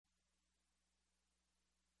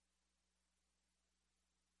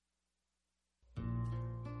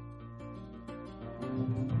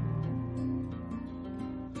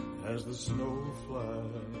as the snow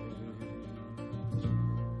flies.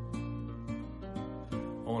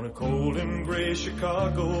 On a cold and gray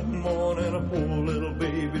Chicago morning, a poor little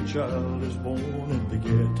baby child is born in the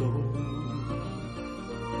ghetto.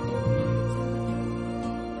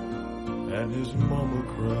 And his mama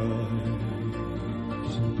cries.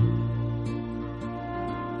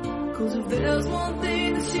 'Cause if there's one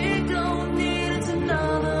thing that she don't need, it's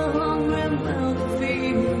another hungry mouth to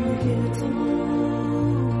feed in the ghetto.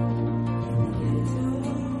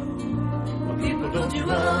 Well, people, don't you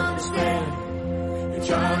understand? Your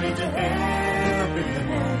child needs a helping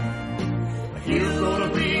hand. He's gonna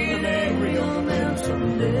be an angry young man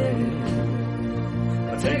someday.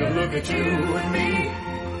 Now take a look at you and me.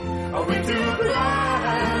 Are we too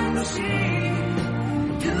blind to see?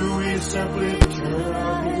 Do we simply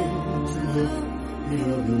try to look the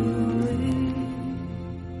other way?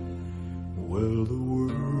 Well, the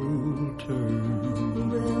world turns.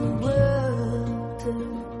 Well, the world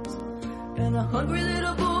turns. And a hungry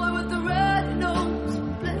little boy with a red nose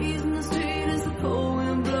plays in the street as the cold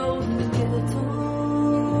wind blows in the ghetto.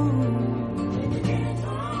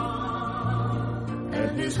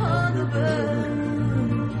 And his hunger burns.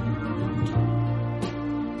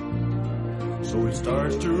 So he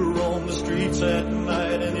starts to roam the streets at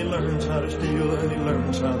night, and he learns how to steal, and he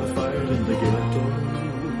learns how to fight in the ghetto.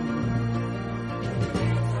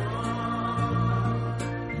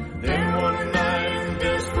 Then one night in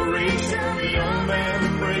desperation, the young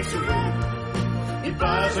man breaks away. He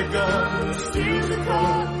buys a gun, steals a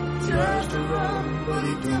car, tries to run, but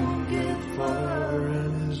he don't get far,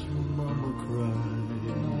 and his mama cries.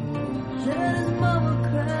 Let his mama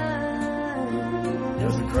cry.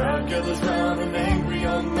 As the crowd gathers round, an angry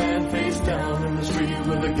young man face down in the street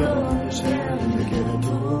with a gun in his hand in the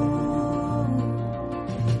ghetto.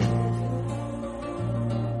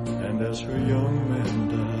 And as her young man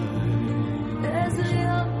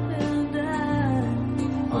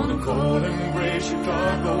died, on a cold and gray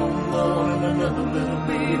Chicago morning, another little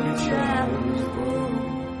baby child was born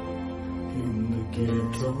in the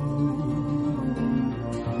ghetto.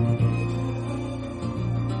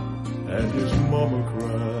 And his mama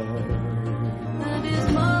cried. And his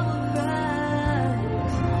mama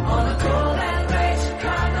cries. On a cold and gray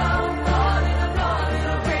Chicago morning,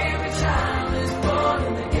 a baby child is born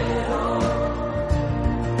in the ghetto.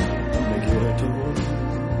 In the ghetto.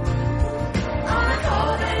 On a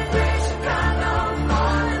cold and gray Chicago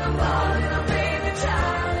morning, a baby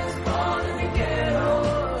child is born in the ghetto.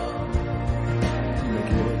 In the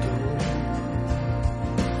ghetto.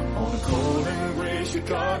 On a cold and gray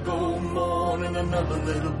Chicago morning, another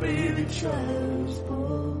little baby child is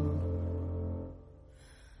born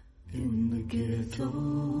in the ghetto.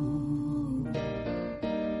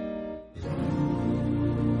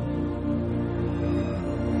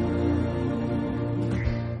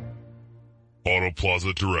 Auto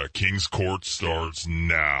Plaza Direct Kings Court starts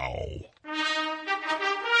now.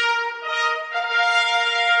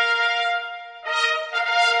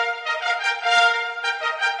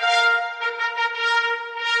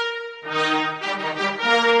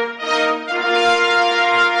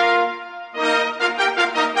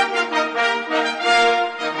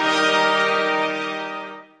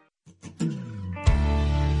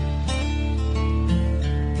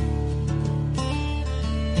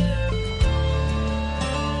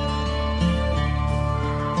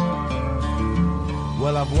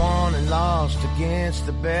 Well, I've won and lost against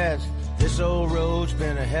the best. This old road's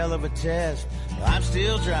been a hell of a test. I'm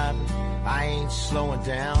still driving, I ain't slowing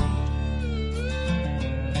down.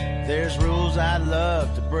 There's rules I'd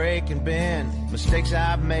love to break and bend, mistakes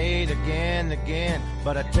I've made again and again.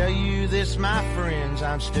 But I tell you this, my friends,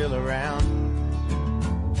 I'm still around.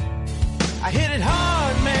 I hit it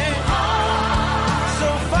hard, man,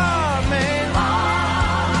 so far, man.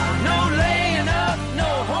 No laying up,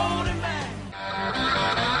 no holding back.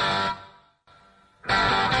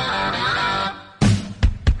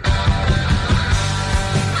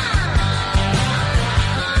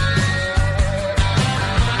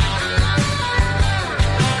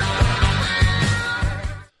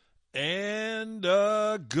 And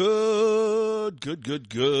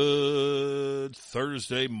good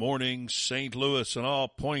Thursday morning, St. Louis and all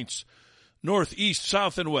points, north, east,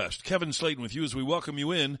 south, and west. Kevin Slaten with you as we welcome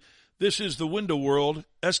you in. This is the Window World,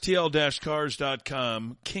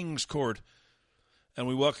 STL-Cars.com, Kings Court, and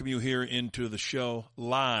we welcome you here into the show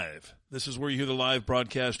live. This is where you hear the live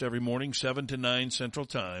broadcast every morning, 7 to 9 Central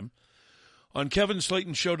Time, on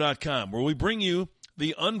KevinSlatenShow.com, where we bring you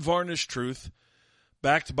the unvarnished truth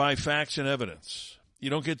backed by facts and evidence. You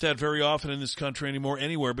don't get that very often in this country anymore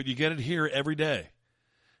anywhere, but you get it here every day.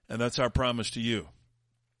 And that's our promise to you.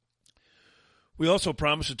 We also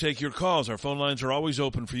promise to take your calls. Our phone lines are always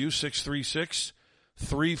open for you,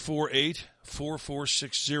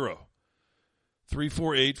 636-348-4460.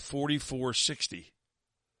 348-4460.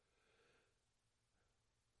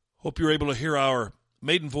 Hope you're able to hear our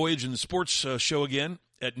maiden voyage in the sports show again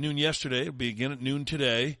at noon yesterday. It'll be again at noon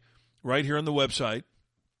today, right here on the website.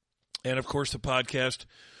 And, of course, the podcast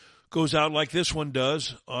goes out like this one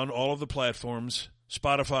does on all of the platforms,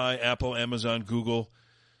 Spotify, Apple, Amazon, Google,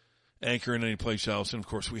 Anchor, and any place else. And, of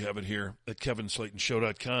course, we have it here at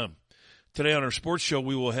KevinSlatenShow.com. Today on our sports show,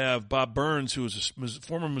 we will have Bob Burns, who is a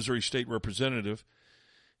former Missouri State representative.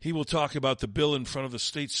 He will talk about the bill in front of the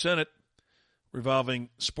state Senate revolving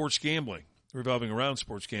around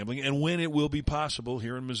sports gambling, and when it will be possible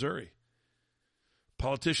here in Missouri.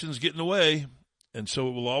 Politicians get in the way, and so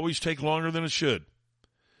it will always take longer than it should.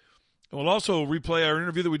 And we'll also replay our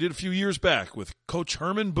interview that we did a few years back with Coach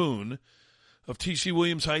Herman Boone of T.C.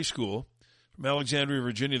 Williams High School from Alexandria,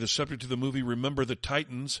 Virginia, the subject of the movie Remember the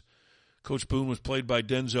Titans. Coach Boone was played by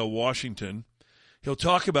Denzel Washington. He'll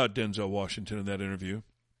talk about Denzel Washington in that interview.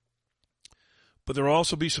 But there will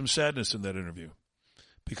also be some sadness in that interview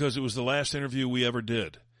because it was the last interview we ever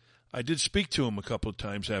did. I did speak to him a couple of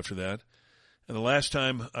times after that. And the last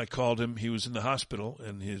time I called him, he was in the hospital,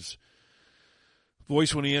 and his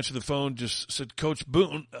voice when he answered the phone just said, Coach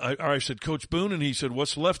Boone. I said, Coach Boone, and he said,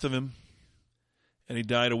 what's left of him? And he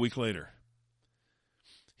died a week later.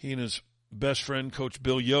 He and his best friend, Coach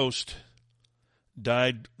Bill Yost,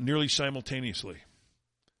 died nearly simultaneously.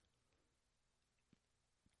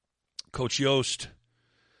 Coach Yost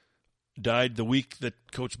died the week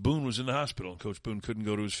that Coach Boone was in the hospital, and Coach Boone couldn't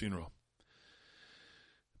go to his funeral.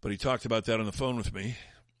 But he talked about that on the phone with me,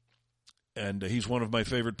 and he's one of my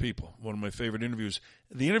favorite people, one of my favorite interviews.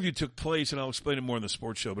 The interview took place, and I'll explain it more in the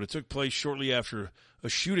sports show, but it took place shortly after a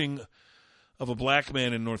shooting of a black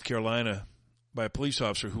man in North Carolina by a police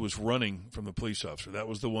officer who was running from the police officer. That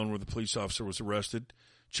was the one where the police officer was arrested,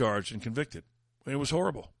 charged, and convicted. And it was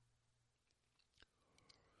horrible.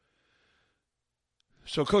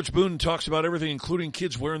 So Coach Boone talks about everything, including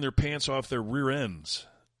kids wearing their pants off their rear ends,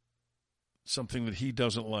 something that he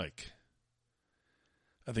doesn't like.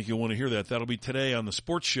 I think you'll want to hear that. That'll be today on the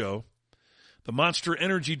sports show. The Monster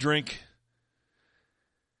Energy Drink,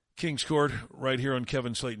 King's Court, right here on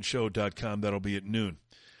KevinSlatenShow.com. That'll be at noon.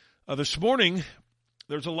 This morning,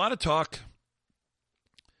 there's a lot of talk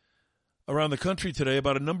around the country today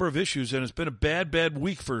about a number of issues, and it's been a bad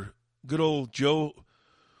week for good old Joe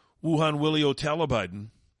Wuhan Willie O'Tala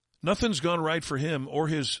Biden. Nothing's gone right for him or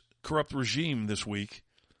his corrupt regime this week.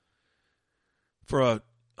 For a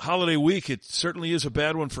holiday week, it certainly is a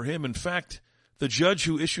bad one for him. In fact, the judge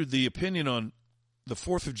who issued the opinion on the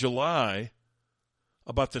 4th of July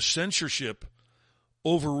about the censorship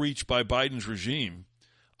overreach by Biden's regime,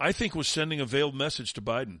 I think was sending a veiled message to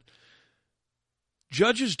Biden.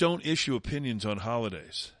 Judges don't issue opinions on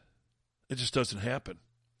holidays. It just doesn't happen.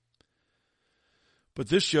 But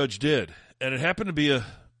this judge did, and it happened to be a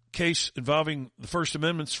case involving the First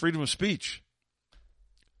Amendment's freedom of speech.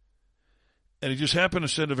 And he just happened to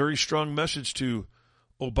send a very strong message to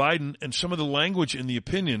Biden, and some of the language in the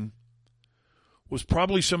opinion was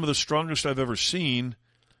probably some of the strongest I've ever seen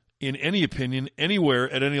in any opinion, anywhere,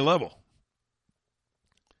 at any level.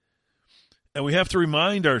 And we have to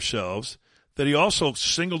remind ourselves that he also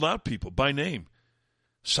singled out people by name.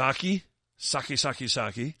 Saki,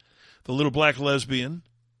 the little black lesbian,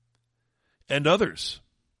 and others.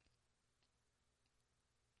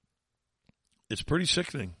 It's pretty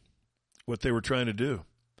sickening what they were trying to do.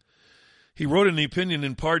 He wrote in the opinion,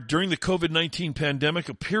 in part, during the COVID-19 pandemic,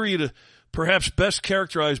 a period perhaps best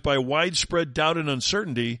characterized by widespread doubt and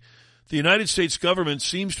uncertainty, the United States government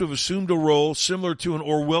seems to have assumed a role similar to an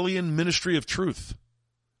Orwellian ministry of truth.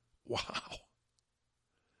 Wow.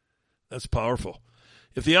 That's powerful.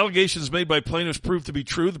 If the allegations made by plaintiffs prove to be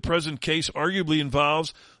true, the present case arguably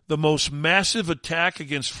involves the most massive attack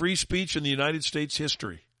against free speech in the United States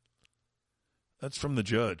history. That's from the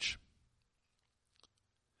judge.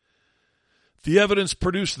 The evidence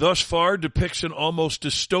produced thus far depicts an almost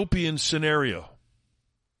dystopian scenario.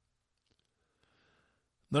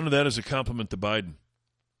 None of that is a compliment to Biden.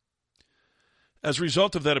 As a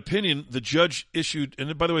result of that opinion, the judge issued,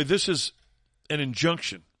 and by the way, this is an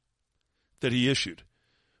injunction that he issued,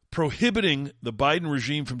 prohibiting the Biden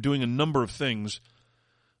regime from doing a number of things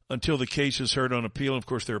until the case is heard on appeal. And of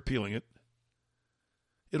course, they're appealing it.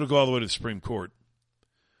 It'll go all the way to the Supreme Court.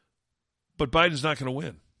 But Biden's not going to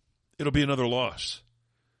win. It'll be another loss.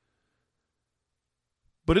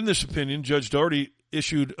 But in this opinion, Judge Doherty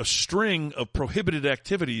issued a string of prohibited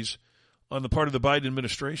activities on the part of the Biden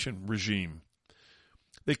administration regime.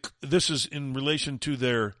 This is in relation to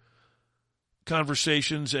their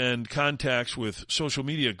conversations and contacts with social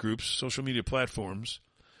media groups, social media platforms.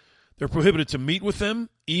 They're prohibited to meet with them,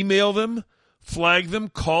 email them, flag them,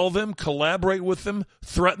 call them, collaborate with them,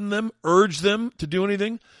 threaten them, urge them to do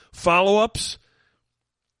anything, follow-ups,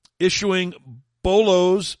 issuing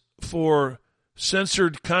bolos for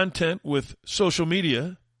censored content with social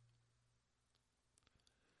media.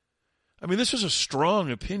 I mean, this is a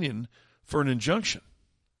strong opinion for an injunction.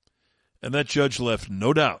 And that judge left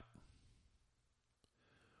no doubt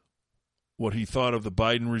what he thought of the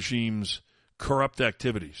Biden regime's corrupt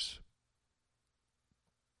activities.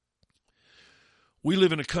 We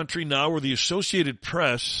live in a country now where the Associated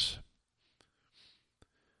Press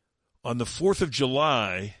on the 4th of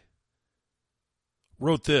July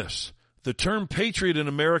wrote this: the term patriot in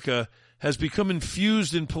America has become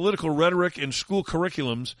infused in political rhetoric and school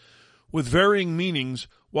curriculums with varying meanings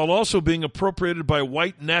while also being appropriated by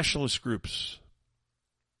white nationalist groups.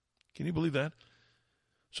 Can you believe that?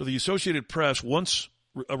 So the Associated Press, once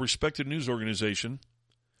a respected news organization,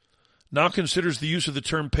 now considers the use of the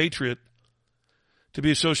term patriot to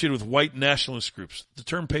be associated with white nationalist groups. The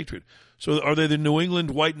term patriot. So are they the New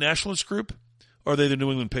England white nationalist group, or are they the New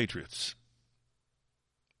England Patriots?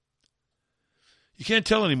 You can't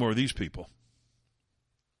tell anymore with these people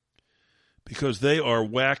because they are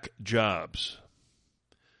whack jobs.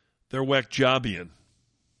 They're whack jobian.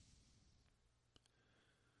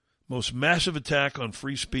 Most massive attack on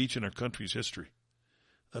free speech in our country's history.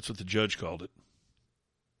 That's what the judge called it.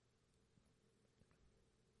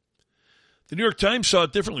 The New York Times saw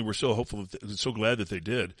it differently. We're so hopeful, so glad that they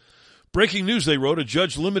did. Breaking news, they wrote, a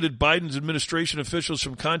judge limited Biden's administration officials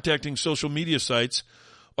from contacting social media sites,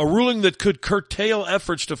 a ruling that could curtail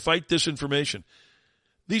efforts to fight disinformation.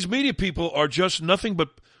 These media people are just nothing but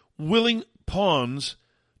willing pawns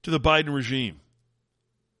to the Biden regime.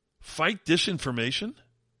 Fight disinformation?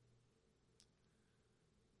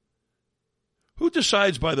 Who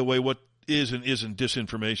decides, by the way, what is and isn't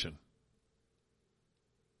disinformation?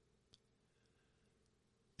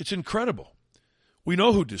 It's incredible. We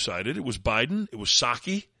know who decided. It was Biden. It was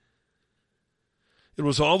Psaki. It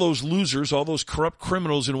was all those losers, all those corrupt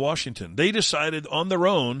criminals in Washington. They decided on their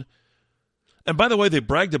own. And by the way, they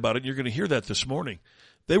bragged about it. And you're going to hear that this morning.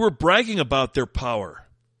 They were bragging about their power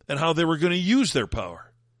and how they were going to use their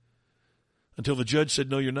power until the judge said,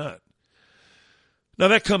 no, you're not. Now,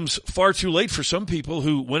 that comes far too late for some people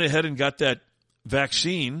who went ahead and got that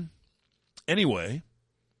vaccine anyway.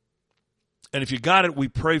 And if you got it, we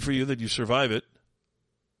pray for you that you survive it.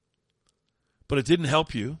 But it didn't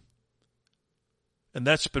help you. And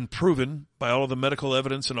that's been proven by all of the medical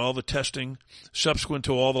evidence and all the testing subsequent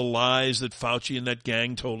to all the lies that Fauci and that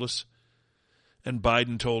gang told us and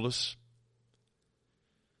Biden told us.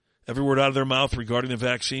 Every word out of their mouth regarding the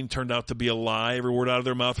vaccine turned out to be a lie. Every word out of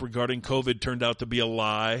their mouth regarding COVID turned out to be a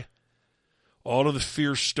lie. All of the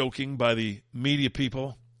fear stoking by the media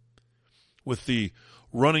people with the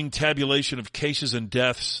running tabulation of cases and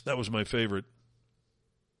deaths. That was my favorite.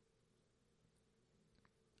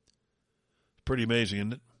 Pretty amazing,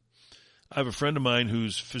 isn't it? I have a friend of mine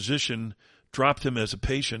whose physician dropped him as a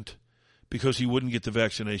patient because he wouldn't get the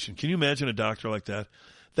vaccination. Can you imagine a doctor like that?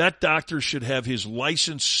 That doctor should have his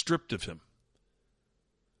license stripped of him.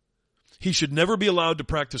 He should never be allowed to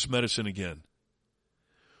practice medicine again.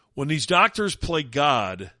 When these doctors play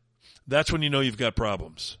God, that's when you know you've got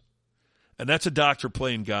problems. And that's a doctor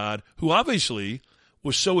playing God who obviously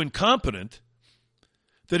was so incompetent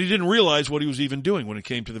that he didn't realize what he was even doing when it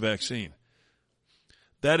came to the vaccine.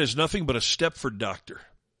 That is nothing but a Stepford doctor.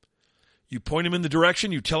 You point him in the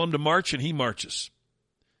direction, you tell him to march, and he marches.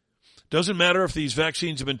 Doesn't matter if these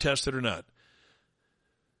vaccines have been tested or not.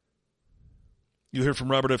 You'll hear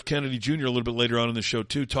from Robert F. Kennedy Jr. a little bit later on in the show,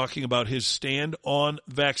 too, talking about his stand on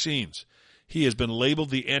vaccines. He has been labeled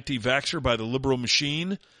the anti-vaxxer by the liberal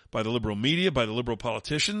machine, by the liberal media, by the liberal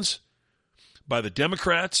politicians, by the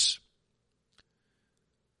Democrats.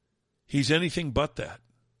 He's anything but that.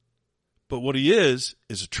 But what he is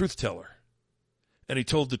a truth teller. And he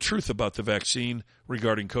told the truth about the vaccine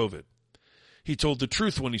regarding COVID. He told the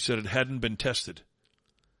truth when he said it hadn't been tested.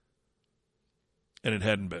 And it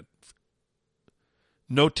hadn't been.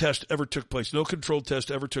 No test ever took place. No controlled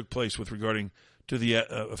test ever took place with regarding to the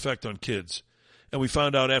effect on kids. And we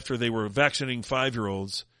found out after they were vaccinating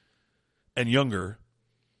 5-year-olds and younger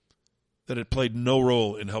that it played no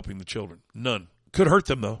role in helping the children. None. Could hurt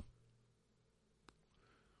them, though.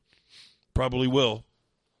 Probably will.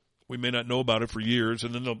 We may not know about it for years,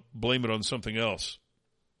 and then they'll blame it on something else.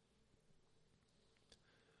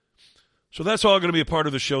 So that's all going to be a part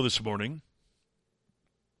of the show this morning.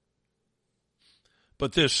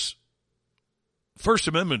 But this First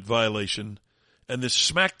Amendment violation and this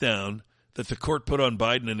smackdown that the court put on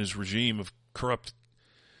Biden and his regime of corrupt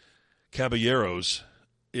caballeros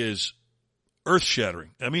is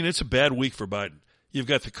earth-shattering. I mean, it's a bad week for Biden. You've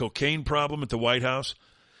got the cocaine problem at the White House.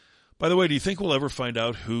 By the way, do you think we'll ever find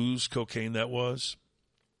out whose cocaine that was?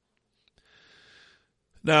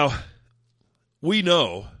 Now, we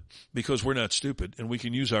know, because we're not stupid, and we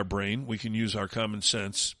can use our brain, we can use our common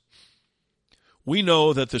sense, we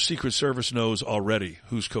know that the Secret Service knows already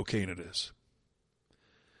whose cocaine it is.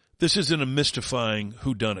 This isn't a mystifying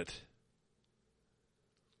whodunit.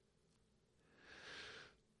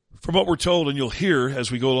 From what we're told, and you'll hear as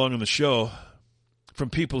we go along in the show, from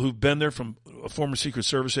people who've been there, from a former Secret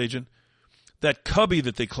Service agent, that cubby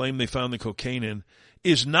that they claim they found the cocaine in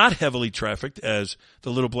is not heavily trafficked, as the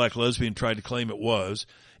little black lesbian tried to claim it was,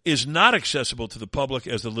 is not accessible to the public,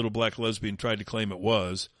 as the little black lesbian tried to claim it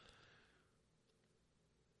was.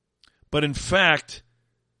 But in fact,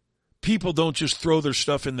 people don't just throw their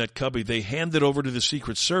stuff in that cubby. They hand it over to the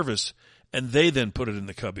Secret Service, and they then put it in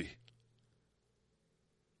the cubby.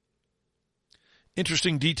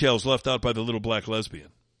 Interesting details left out by the little black lesbian.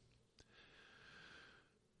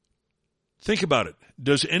 Think about it.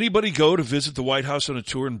 Does anybody go to visit the White House on a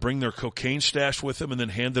tour and bring their cocaine stash with them and then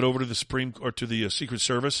hand it over to the Secret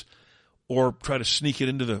Service, or try to sneak it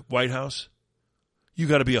into the White House? You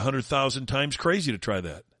got to be 100,000 times crazy to try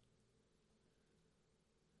that.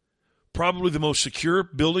 Probably the most secure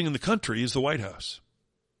building in the country is the White House.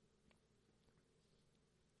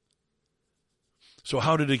 So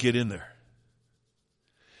how did it get in there?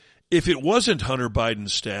 If it wasn't Hunter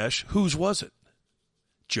Biden's stash, whose was it?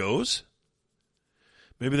 Joe's?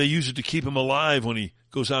 Maybe they use it to keep him alive when he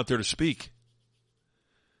goes out there to speak.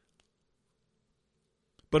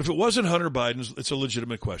 But if it wasn't Hunter Biden's, it's a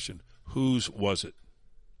legitimate question. Whose was it?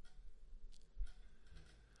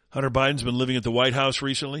 Hunter Biden's been living at the White House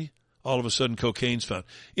recently. All of a sudden, cocaine's found.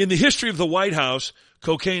 In the history of the White House,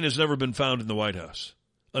 cocaine has never been found in the White House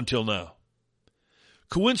until now.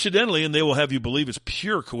 Coincidentally, and they will have you believe it's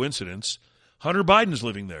pure coincidence, Hunter Biden's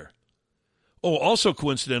living there. Oh, also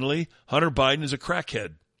coincidentally, Hunter Biden is a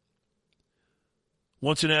crackhead.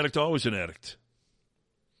 Once an addict, always an addict.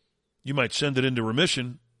 You might send it into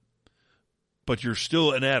remission, but you're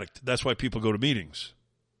still an addict. That's why people go to meetings.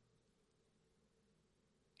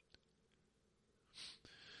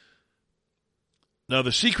 Now,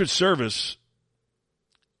 the Secret Service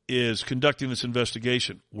is conducting this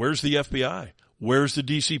investigation. Where's the FBI? Where's the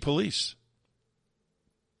D.C. police?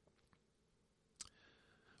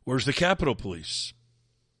 Where's the Capitol Police?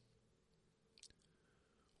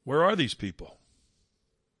 Where are these people?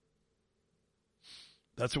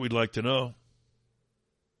 That's what we'd like to know.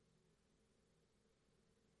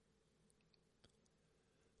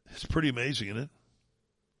 It's pretty amazing, isn't it?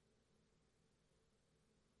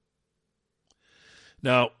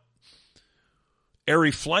 Now, Ari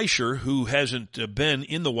Fleischer, who hasn't been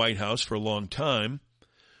in the White House for a long time,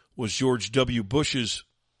 was George W. Bush's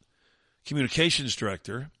communications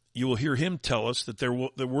director. You will hear him tell us that there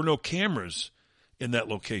were no cameras in that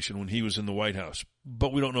location when he was in the White House,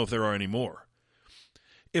 but we don't know if there are any more.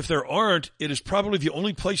 If there aren't, it is probably the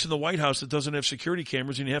only place in the White House that doesn't have security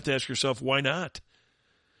cameras, and you have to ask yourself, why not?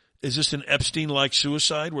 Is this an Epstein-like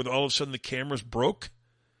suicide where all of a sudden the cameras broke,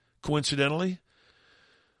 coincidentally?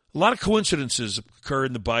 A lot of coincidences occur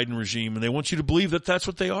in the Biden regime, and they want you to believe that that's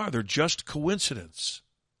what they are. They're just coincidence.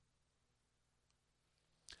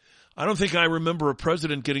 I don't think I remember a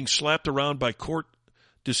president getting slapped around by court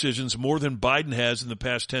decisions more than Biden has in the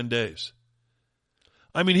past 10 days.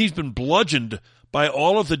 I mean, he's been bludgeoned by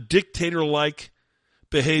all of the dictator-like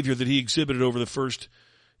behavior that he exhibited over the first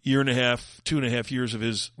year and a half, 2.5 years of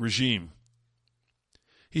his regime.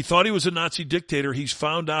 He thought he was a Nazi dictator. He's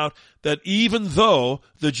found out that even though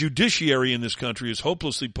the judiciary in this country is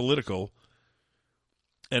hopelessly political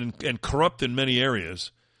and corrupt in many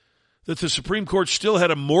areas, that the Supreme Court still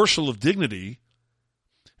had a morsel of dignity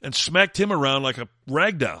and smacked him around like a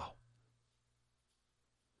rag doll.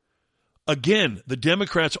 Again, the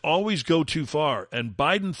Democrats always go too far, and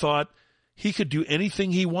Biden thought he could do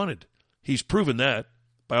anything he wanted. He's proven that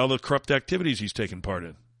by all the corrupt activities he's taken part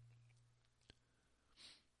in.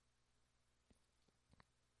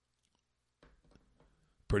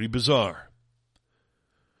 Pretty bizarre.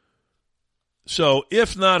 So,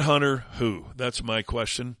 if not Hunter, who? That's my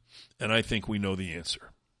question, and I think we know the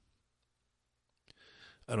answer.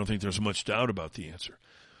 I don't think there's much doubt about the answer.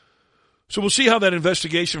 So we'll see how that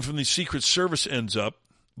investigation from the Secret Service ends up,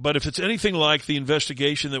 but if it's anything like the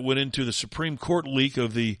investigation that went into the Supreme Court leak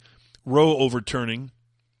of the Roe overturning,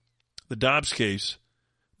 the Dobbs case,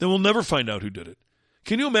 then we'll never find out who did it.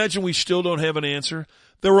 Can you imagine we still don't have an answer?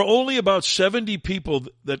 There were only about 70 people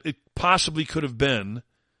that it possibly could have been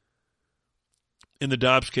in the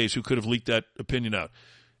Dobbs case who could have leaked that opinion out.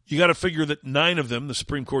 You got to figure that 9 of them, the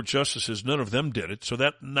Supreme Court justices, none of them did it, so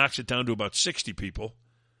that knocks it down to about 60 people.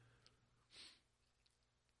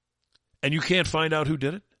 And you can't find out who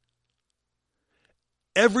did it?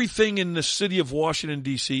 Everything in the city of Washington,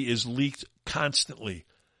 D.C. is leaked constantly,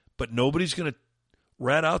 but nobody's going to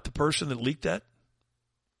rat out the person that leaked that?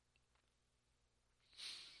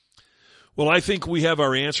 Well, I think we have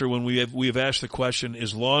our answer when we have asked the question,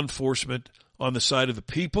 is law enforcement on the side of the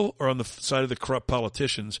people or on the side of the corrupt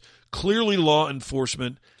politicians? Clearly, law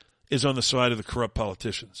enforcement is on the side of the corrupt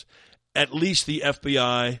politicians. At least the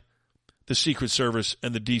FBI, the Secret Service,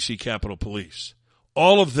 and the D.C. Capitol Police.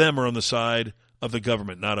 All of them are on the side of the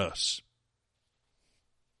government, not us.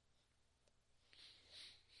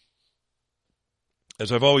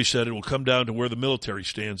 As I've always said, it will come down to where the military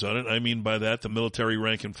stands on it. I mean by that the military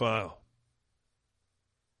rank and file.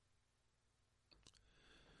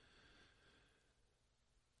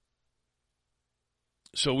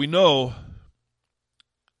 So we know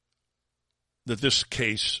that this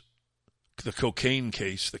case, the cocaine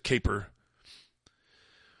case, the caper,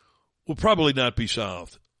 will probably not be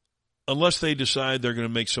solved unless they decide they're going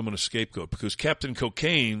to make someone a scapegoat, because Captain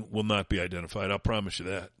Cocaine will not be identified. I'll promise you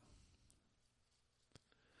that.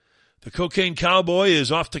 The cocaine cowboy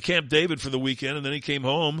is off to Camp David for the weekend, and then he came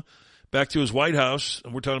home back to his White House,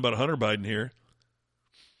 and we're talking about Hunter Biden here,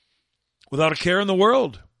 without a care in the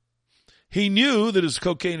world. He knew that his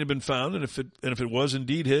cocaine had been found, and if it was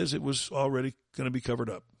indeed his, it was already going to be covered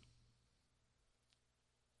up.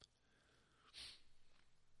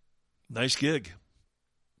 Nice gig.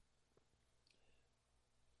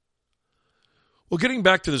 Well, getting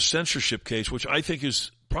back to the censorship case, which I think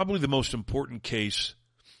is probably the most important case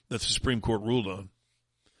that the Supreme Court ruled on,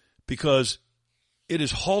 because it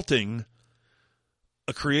is halting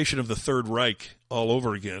a creation of the Third Reich all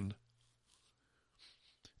over again.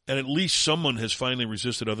 And at least someone has finally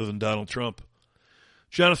resisted other than Donald Trump.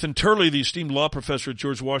 Jonathan Turley, the esteemed law professor at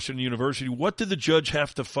George Washington University, what did the judge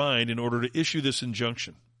have to find in order to issue this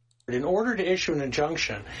injunction? In order to issue an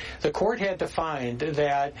injunction, the court had to find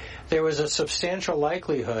that there was a substantial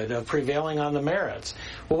likelihood of prevailing on the merits.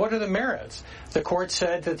 Well, what are the merits? The court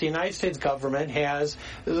said that the United States government has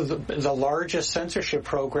the largest censorship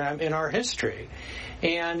program in our history.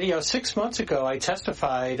 And, 6 months ago, I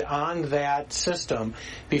testified on that system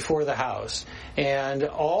before the House. And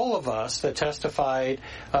all of us that testified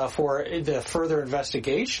for the further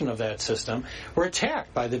investigation of that system were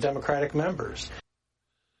attacked by the Democratic members.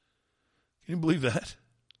 Can you believe that?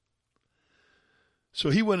 So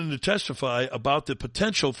he went in to testify about the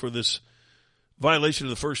potential for this violation of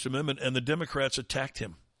the First Amendment, and the Democrats attacked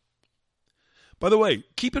him. By the way,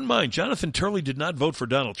 keep in mind, Jonathan Turley did not vote for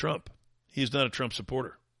Donald Trump. He is not a Trump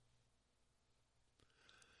supporter.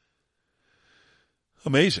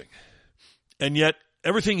 Amazing. And yet,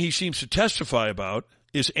 everything he seems to testify about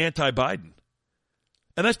is anti-Biden.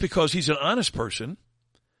 And that's because he's an honest person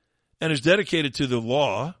and is dedicated to the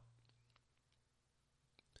law.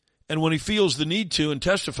 And when he feels the need to and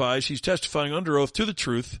testifies, he's testifying under oath to the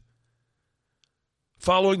truth,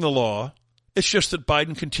 following the law. It's just that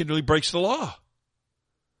Biden continually breaks the law.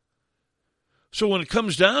 So when it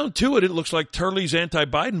comes down to it, it looks like Turley's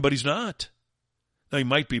anti-Biden, but he's not. Now, he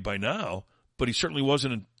might be by now, but he certainly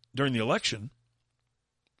wasn't during the election.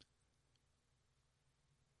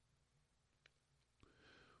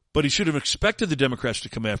 But he should have expected the Democrats to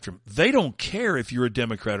come after him. They don't care if you're a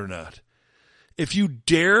Democrat or not. If you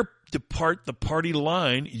dare depart the party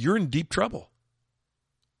line, you're in deep trouble.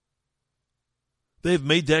 They've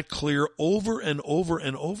made that clear over and over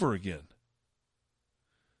and over again.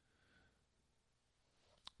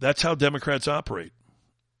 That's how Democrats operate.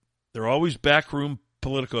 They're always backroom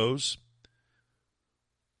politicos.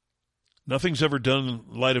 Nothing's ever done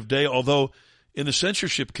in light of day, although in the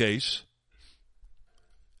censorship case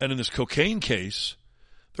and in this cocaine case,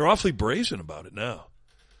 they're awfully brazen about it now.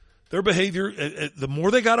 Their behavior, the more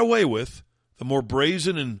they got away with, the more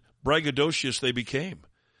brazen and braggadocious they became.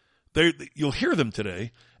 You'll hear them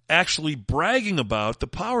today actually bragging about the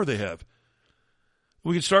power they have.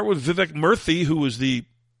 We can start with Vivek Murthy, who was the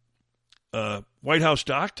White House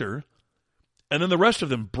doctor, and then the rest of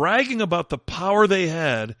them bragging about the power they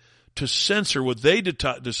had to censor what they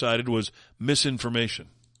decided was misinformation.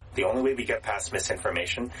 The only way we get past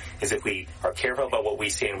misinformation is if we are careful about what we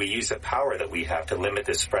say and we use the power that we have to limit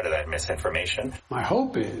the spread of that misinformation. My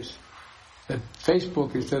hope is that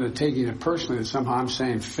Facebook, instead of taking it personally that somehow I'm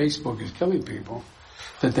saying Facebook is killing people,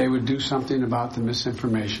 that they would do something about the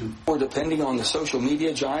misinformation. Or depending on the social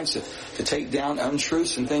media giants to take down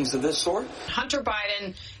untruths and things of this sort. Hunter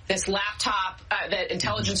Biden, this laptop that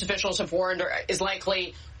intelligence officials have warned is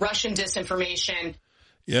likely Russian disinformation.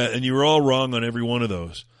 Yeah, and you were all wrong on every one of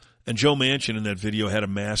those. And Joe Manchin in that video had a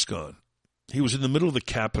mask on. He was in the middle of the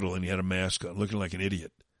Capitol and he had a mask on, looking like an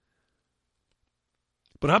idiot.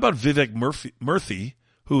 But how about Vivek Murthy,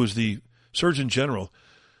 who is the Surgeon General,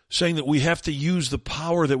 saying that we have to use the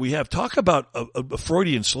power that we have? Talk about a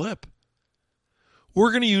Freudian slip.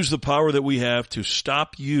 We're going to use the power that we have to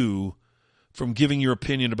stop you from giving your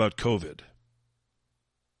opinion about COVID.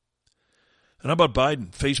 And how about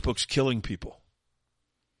Biden? Facebook's killing people.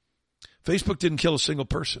 Facebook didn't kill a single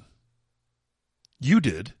person. You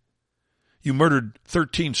did. You murdered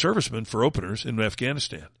 13 servicemen for openers in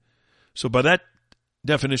Afghanistan. So by that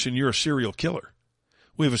definition, you're a serial killer.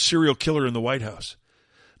 We have a serial killer in the White House.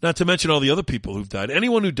 Not to mention all the other people who've died.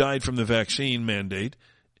 Anyone who died from the vaccine mandate,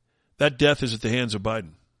 that death is at the hands of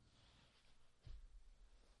Biden.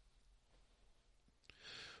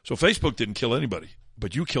 So Facebook didn't kill anybody,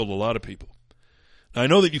 but you killed a lot of people. Now, I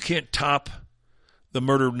know that you can't top the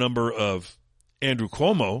murder number of Andrew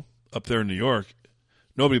Cuomo up there in New York.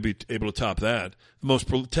 Nobody would be able to top that.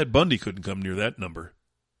 Ted Bundy couldn't come near that number.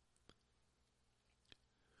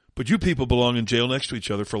 But you people belong in jail next to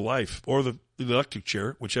each other for life, or the electric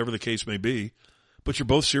chair, whichever the case may be. But you're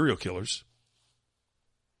both serial killers.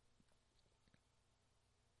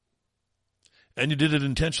 And you did it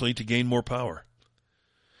intentionally to gain more power.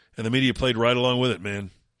 And the media played right along with it,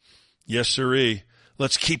 man. Yes, sirree.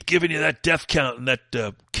 Let's keep giving you that death count and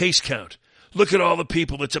that case count. Look at all the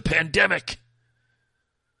people. It's a pandemic.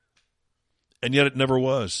 And yet it never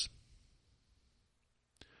was.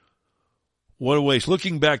 What a waste.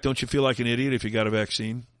 Looking back, don't you feel like an idiot if you got a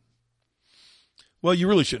vaccine? Well, you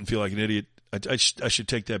really shouldn't feel like an idiot. I should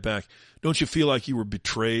take that back. Don't you feel like you were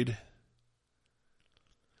betrayed?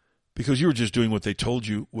 Because you were just doing what they told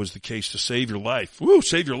you was the case to save your life. Woo,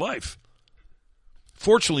 save your life.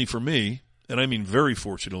 Fortunately for me, and I mean very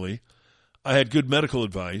fortunately, I had good medical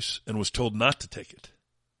advice and was told not to take it.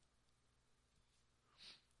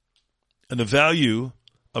 And the value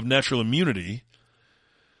of natural immunity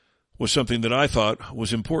was something that I thought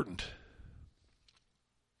was important.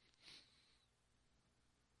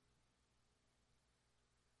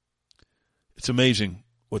 It's amazing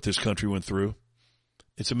what this country went through.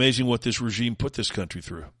 It's amazing what this regime put this country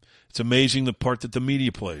through. It's amazing the part that the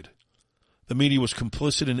media played. The media was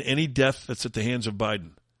complicit in any death that's at the hands of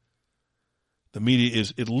Biden. The media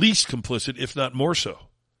is at least complicit, if not more so.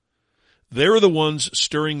 They're the ones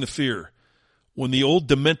stirring the fear. When the old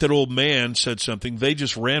demented old man said something, they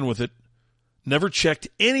just ran with it, never checked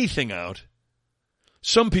anything out.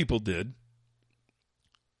 Some people did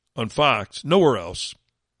on Fox, nowhere else.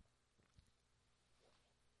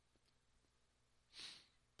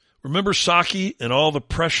 Remember Psaki and all the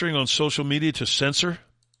pressuring on social media to censor?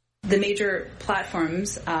 The major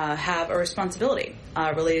platforms have a responsibility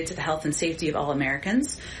related to the health and safety of all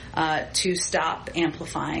Americans to stop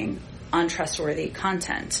amplifying untrustworthy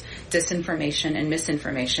content, disinformation and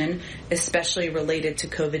misinformation, especially related to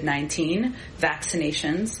COVID-19,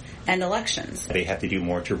 vaccinations, and elections. They have to do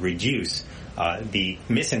more to reduce the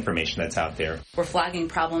misinformation that's out there. We're flagging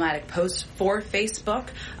problematic posts for Facebook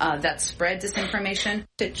that spread disinformation.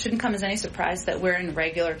 It shouldn't come as any surprise that we're in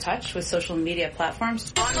regular touch with social media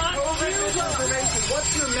platforms. On COVID misinformation,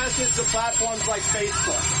 what's your message to platforms like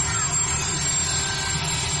Facebook?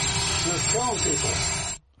 You're killing people.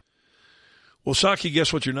 Well, Psaki,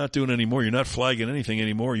 guess what you're not doing anymore? You're not flagging anything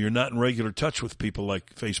anymore. You're not in regular touch with people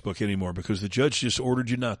like Facebook anymore because the judge just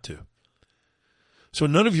ordered you not to. So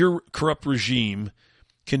none of your corrupt regime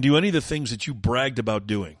can do any of the things that you bragged about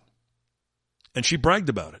doing. And she bragged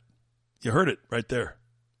about it. You heard it right there.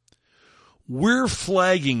 We're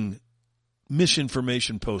flagging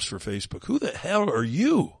misinformation posts for Facebook. Who the hell are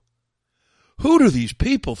you? Who do these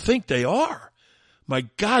people think they are? My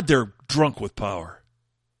God, they're drunk with power.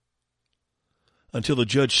 Until the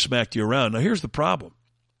judge smacked you around. Now, here's the problem.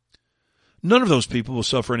 None of those people will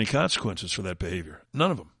suffer any consequences for that behavior.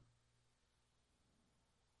 None of them.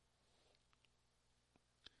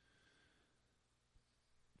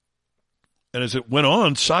 And as it went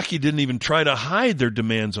on, Psaki didn't even try to hide their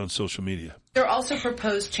demands on social media. There are also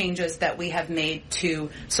proposed changes that we have made to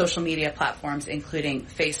social media platforms, including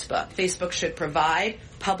Facebook. Facebook should provide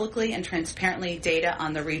publicly and transparently data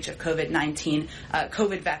on the reach of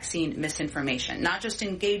COVID vaccine misinformation. Not just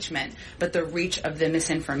engagement, but the reach of the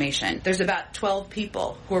misinformation. There's about 12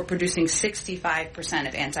 people who are producing 65%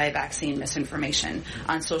 of anti-vaccine misinformation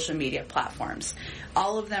on social media platforms.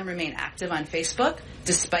 All of them remain active on Facebook,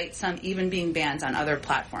 despite some even being banned on other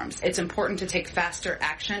platforms. It's important to take faster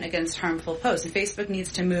action against harmful posts. And Facebook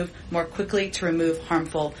needs to move more quickly to remove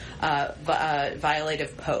harmful,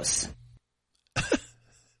 violative posts.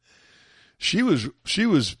 She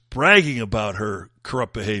was bragging about her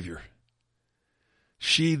corrupt behavior.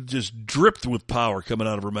 She just dripped with power coming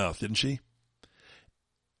out of her mouth, didn't she?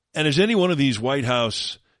 And as any one of these White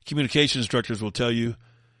House communications directors will tell you,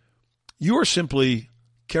 you are simply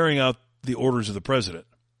carrying out the orders of the president.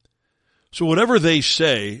 So whatever they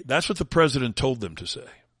say, that's what the president told them to say.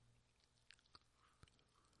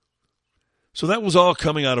 So that was all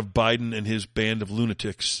coming out of Biden and his band of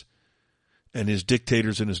lunatics and his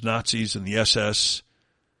dictators and his Nazis and the SS.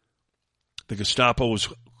 The Gestapo was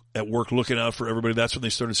at work looking out for everybody. That's when they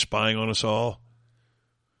started spying on us all.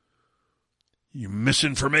 You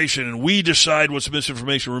misinformation, and we decide what's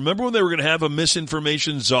misinformation. Remember when they were going to have a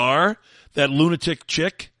misinformation czar, that lunatic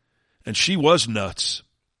chick? And she was nuts.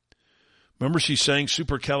 Remember she sang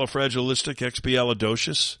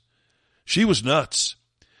supercalifragilisticexpialidocious? She was nuts.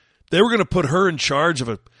 They were going to put her in charge of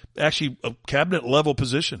a cabinet-level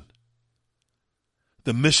position.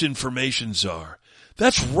 The misinformation czar.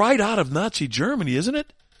 That's right out of Nazi Germany, isn't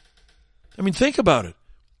it? I mean, think about it.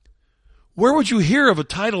 Where would you hear of a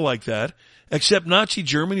title like that except Nazi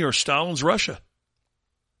Germany or Stalin's Russia?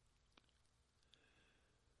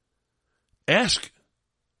 Ask,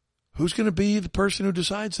 who's going to be the person who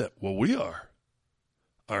decides that? Well, we are.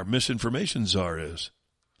 Our misinformation czar is.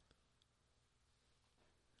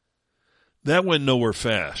 That went nowhere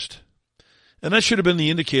fast. And that should have been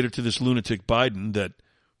the indicator to this lunatic Biden that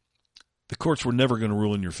the courts were never going to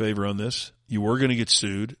rule in your favor on this. You were going to get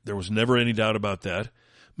sued. There was never any doubt about that.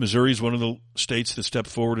 Missouri is one of the states that stepped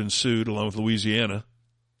forward and sued, along with Louisiana.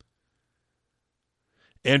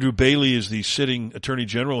 Andrew Bailey is the sitting attorney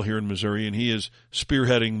general here in Missouri, and he is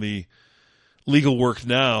spearheading the legal work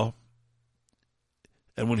now.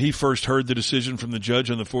 And when he first heard the decision from the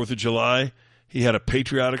judge on the 4th of July, he had a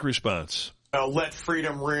patriotic response. Let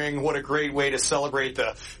freedom ring. What a great way to celebrate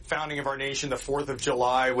the founding of our nation, the 4th of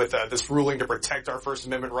July, with this ruling to protect our First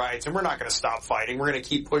Amendment rights. And we're not going to stop fighting. We're going to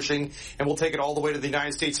keep pushing, and we'll take it all the way to the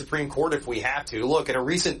United States Supreme Court if we have to. Look, in a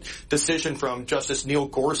recent decision from Justice Neil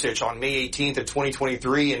Gorsuch on May 18th of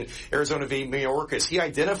 2023 in Arizona v. Mayorkas, he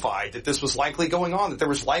identified that this was likely going on, that there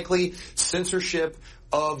was likely censorship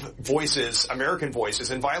of voices, American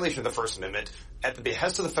voices, in violation of the First Amendment at the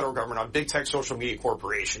behest of the federal government on big tech social media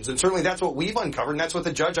corporations. And certainly that's what we've uncovered, and that's what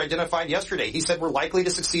the judge identified yesterday. He said we're likely to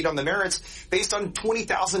succeed on the merits based on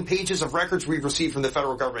 20,000 pages of records we've received from the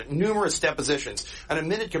federal government, numerous depositions, an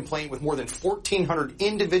amended complaint with more than 1,400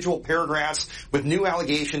 individual paragraphs with new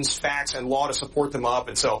allegations, facts, and law to support them up.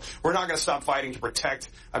 And so we're not going to stop fighting to protect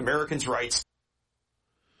Americans' rights.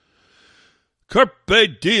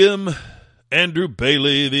 Carpe diem. Andrew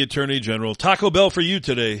Bailey, the Attorney General. Taco Bell for you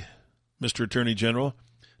today, Mr. Attorney General.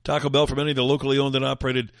 Taco Bell from any of the locally owned and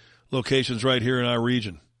operated locations right here in our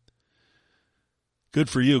region. Good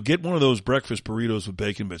for you. Get one of those breakfast burritos with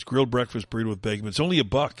bacon bits, grilled breakfast burrito with bacon bits. It's only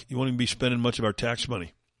 $1. You won't even be spending much of our tax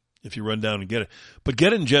money if you run down and get it. But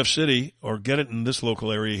get it in Jeff City or get it in this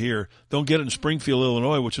local area here. Don't get it in Springfield,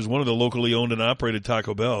 Illinois, which is one of the locally owned and operated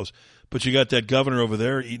Taco Bells. But you got that governor over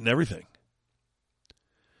there eating everything.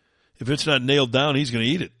 If it's not nailed down, he's going to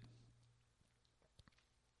eat it.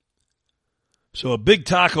 So a big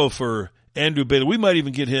taco for Andrew Bailey. We might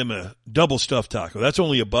even get him a double stuffed taco. That's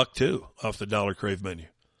only $1 too off the Dollar Crave menu.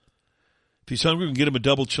 If he's hungry, we can get him a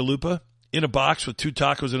double chalupa in a box with 2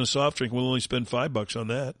 tacos and a soft drink. We'll only spend $5 on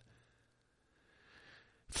that.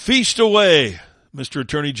 Feast away, Mr.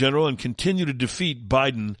 Attorney General, and continue to defeat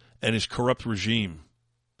Biden and his corrupt regime.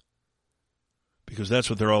 Because that's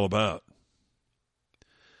what they're all about.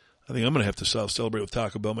 I think I'm going to have to celebrate with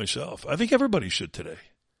Taco Bell myself. I think everybody should today.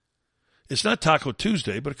 It's not Taco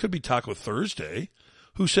Tuesday, but it could be Taco Thursday.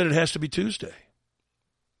 Who said it has to be Tuesday?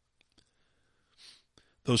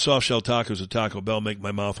 Those soft shell tacos at Taco Bell make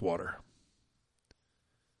my mouth water.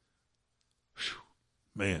 Whew,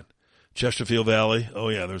 man. Chesterfield Valley. Oh,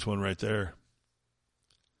 yeah, there's one right there.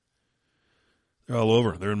 They're all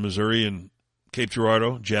over. They're in Missouri and Cape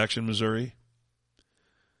Girardeau, Jackson, Missouri,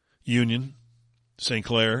 Union, St.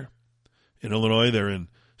 Clair. In Illinois, they're in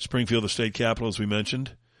Springfield, the state capital, as we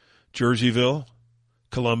mentioned. Jerseyville,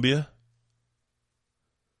 Columbia.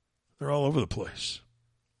 They're all over the place.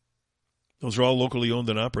 Those are all locally owned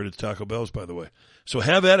and operated Taco Bells, by the way. So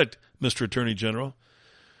have at it, Mr. Attorney General.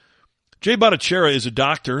 Jay Bhattacharya is a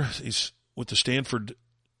doctor. He's with the Stanford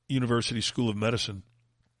University School of Medicine.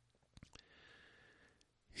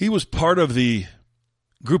 He was part of the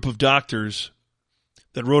group of doctors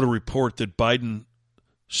that wrote a report that Biden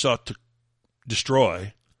sought to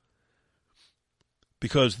destroy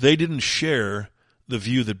because they didn't share the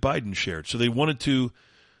view that Biden shared. So they wanted to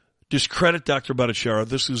discredit Dr. Bhattacharya.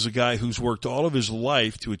 This is a guy who's worked all of his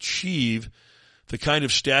life to achieve the kind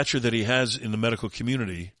of stature that he has in the medical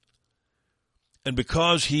community. And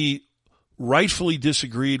because he rightfully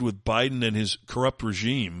disagreed with Biden and his corrupt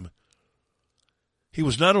regime, he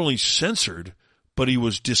was not only censored, but he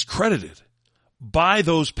was discredited by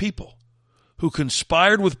those people who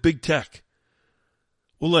conspired with big tech.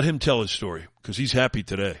 We'll let him tell his story because he's happy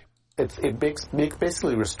today. It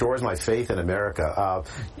basically restores my faith in America.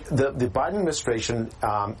 The Biden administration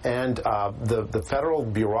and the federal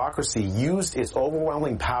bureaucracy used its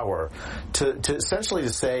overwhelming power to essentially to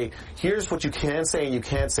say, here's what you can say and you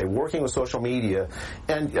can't say, working with social media.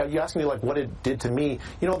 And you asked me like what it did to me.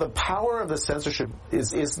 You know, the power of the censorship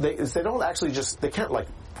is they don't actually they can't like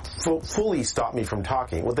fully stop me from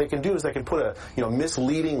talking. What they can do is they can put a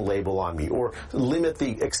misleading label on me or limit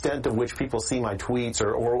the extent to which people see my tweets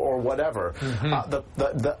or whatever. Mm-hmm.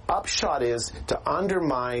 The upshot is to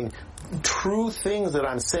undermine true things that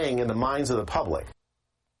I'm saying in the minds of the public.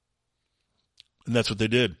 And that's what they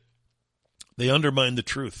did. They undermined the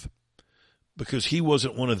truth because he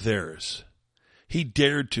wasn't one of theirs. He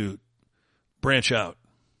dared to branch out.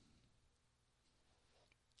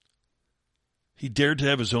 He dared to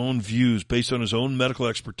have his own views based on his own medical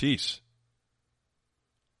expertise.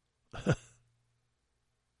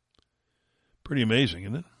 Pretty amazing,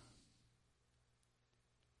 isn't it?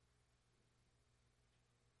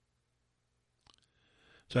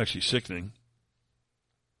 It's actually sickening.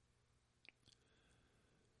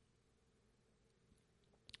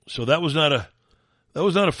 So that was not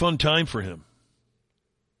a fun time for him.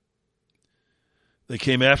 They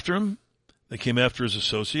came after him. They came after his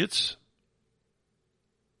associates.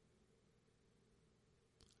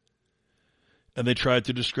 And they tried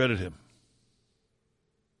to discredit him.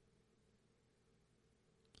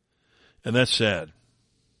 And that's sad.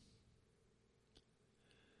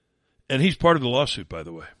 And he's part of the lawsuit, by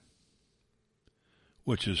the way,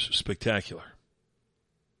 which is spectacular.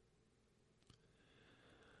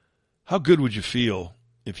 How good would you feel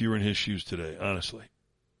if you were in his shoes today, honestly?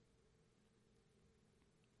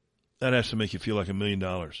 That has to make you feel like $1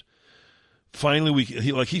 million.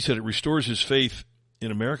 Finally, like he said, it restores his faith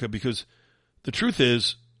in America because the truth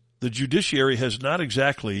is, the judiciary has not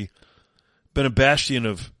exactly been a bastion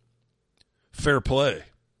of fair play.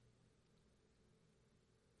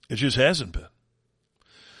 It just hasn't been.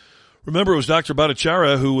 Remember, it was Dr.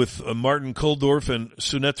 Bhattacharya who, with Martin Kulldorff and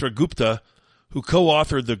Sunetra Gupta, who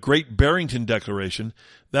co-authored the Great Barrington Declaration.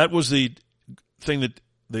 That was the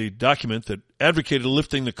document that advocated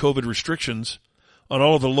lifting the COVID restrictions on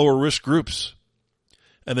all of the lower risk groups.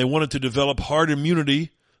 And they wanted to develop herd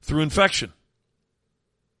immunity through infection.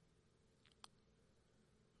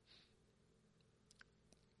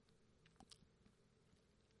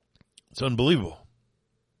 It's unbelievable.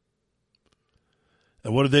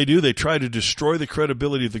 And what did they do? They tried to destroy the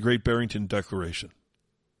credibility of the Great Barrington Declaration.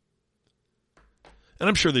 And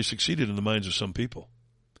I'm sure they succeeded in the minds of some people.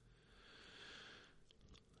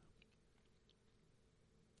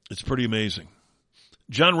 It's pretty amazing.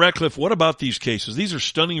 John Ratcliffe, what about these cases? These are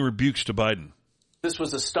stunning rebukes to Biden. This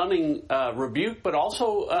was a stunning rebuke, but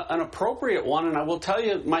also an appropriate one. And I will tell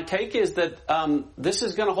you, my take is that this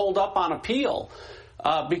is going to hold up on appeal.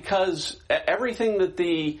 Because everything that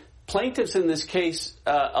the plaintiffs in this case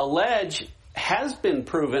allege has been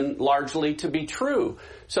proven largely to be true.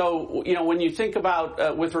 So, when you think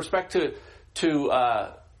about with respect to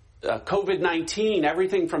COVID-19,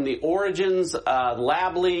 everything from the origins,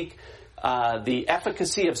 lab leak, the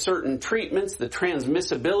efficacy of certain treatments, the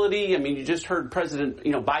transmissibility. I mean, you just heard President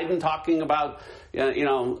Biden talking about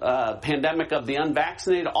pandemic of the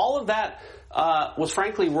unvaccinated. All of that was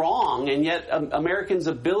frankly wrong, and yet Americans'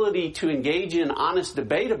 ability to engage in honest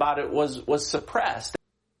debate about it was suppressed.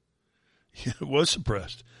 It was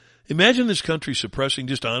suppressed. Imagine this country suppressing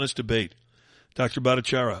just honest debate. Dr.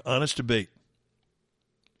 Bhattacharya, honest debate.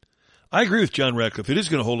 I agree with John Ratcliffe. It is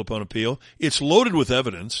going to hold up on appeal. It's loaded with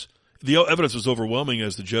evidence. The evidence was overwhelming,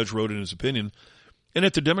 as the judge wrote in his opinion. And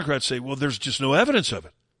yet the Democrats say, well, there's just no evidence of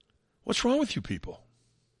it. What's wrong with you people?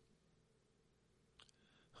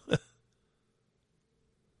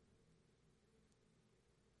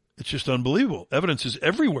 It's just unbelievable. Evidence is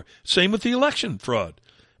everywhere. Same with the election fraud.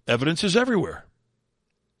 Evidence is everywhere.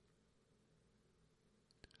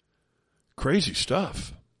 Crazy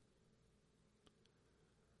stuff.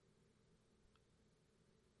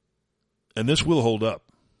 And this will hold up.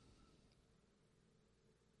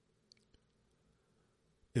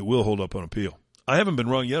 It will hold up on appeal. I haven't been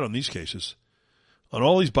wrong yet on these cases, on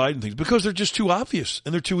all these Biden things, because they're just too obvious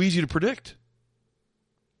and they're too easy to predict.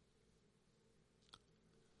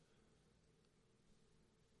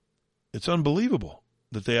 It's unbelievable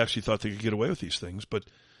that they actually thought they could get away with these things. But,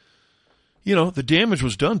 you know, the damage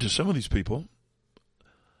was done to some of these people.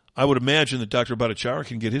 I would imagine that Dr. Bhattacharya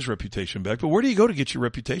can get his reputation back. But where do you go to get your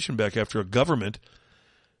reputation back after a government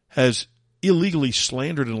has illegally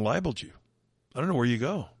slandered and libeled you? I don't know where you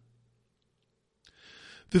go.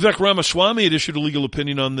 Vivek Ramaswamy had issued a legal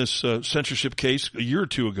opinion on this censorship case a year or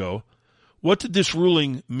two ago. What did this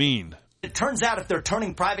ruling mean? It turns out if they're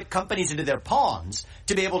turning private companies into their pawns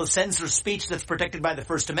to be able to censor speech that's protected by the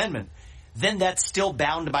First Amendment, then that's still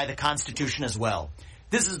bound by the Constitution as well.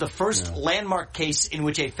 This is the first landmark case in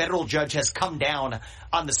which a federal judge has come down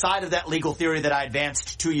on the side of that legal theory that I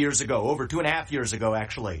advanced 2 years ago, over 2.5 years ago,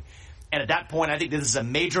 actually. And at that point, I think this is a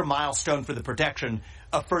major milestone for the protection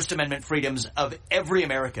of First Amendment freedoms of every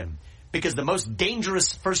American. Because the most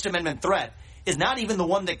dangerous First Amendment threat is not even the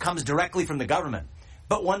one that comes directly from the government,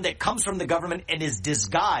 but one that comes from the government and is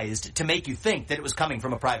disguised to make you think that it was coming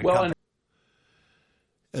from a private company.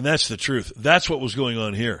 And that's the truth. That's what was going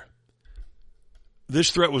on here.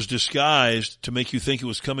 This threat was disguised to make you think it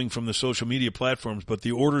was coming from the social media platforms, but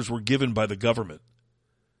the orders were given by the government.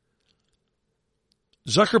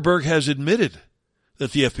 Zuckerberg has admitted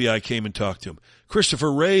that the FBI came and talked to him.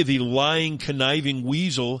 Christopher Wray, the lying, conniving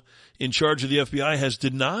weasel in charge of the FBI, has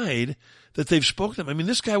denied that they've spoken to him. I mean,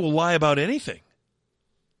 this guy will lie about anything.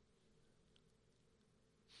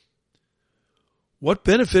 What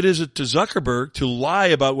benefit is it to Zuckerberg to lie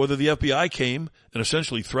about whether the FBI came and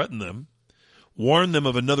essentially threatened them, warned them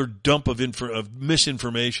of another dump of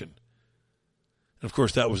misinformation? And, of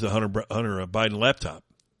course, that was the Hunter Biden laptop.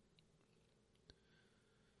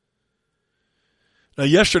 Now,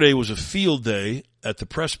 yesterday was a field day at the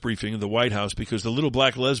press briefing of the White House because the little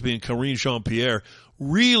black lesbian Karine Jean-Pierre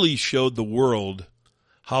really showed the world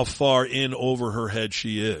how far in over her head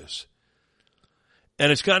she is.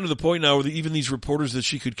 And it's gotten to the point now where even these reporters that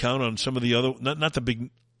she could count on, some of the other, not the big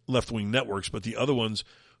left-wing networks, but the other ones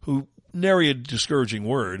who nary a discouraging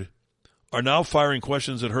word, are now firing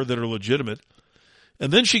questions at her that are legitimate.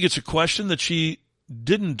 And then she gets a question that she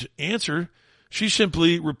didn't answer. She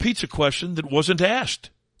simply repeats a question that wasn't asked.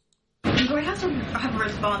 Do I have to have a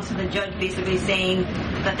response to the judge basically saying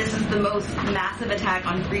that this is the most massive attack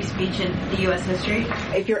on free speech in the U.S. history?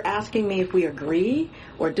 If you're asking me if we agree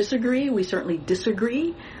or disagree, we certainly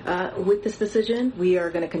disagree with this decision. We are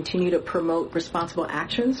going to continue to promote responsible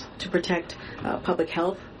actions to protect public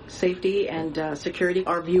health, safety, and security.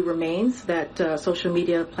 Our view remains that social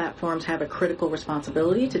media platforms have a critical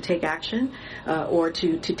responsibility to take action or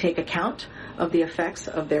to take account of the effects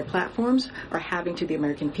of their platforms are having to the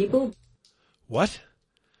American people. What?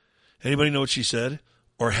 Anybody know what she said?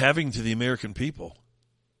 Or having to the American people.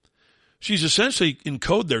 She's essentially in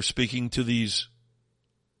code there speaking to these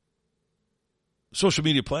social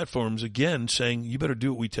media platforms again saying, you better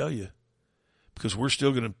do what we tell you because we're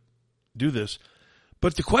still going to do this.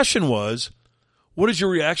 But the question was, what is your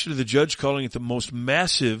reaction to the judge calling it the most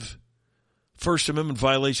massive First Amendment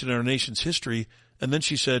violation in our nation's history? And then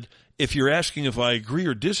she said, if you're asking if I agree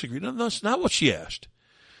or disagree, no, that's not what she asked.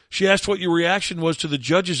 She asked what your reaction was to the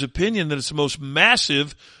judge's opinion that it's the most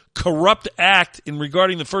massive, corrupt act in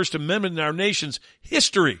regarding the First Amendment in our nation's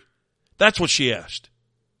history. That's what she asked.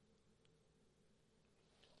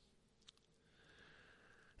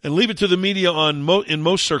 And leave it to the media in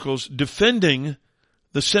most circles defending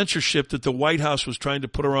the censorship that the White House was trying to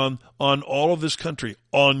put her on all of this country.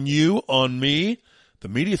 On you, on me. The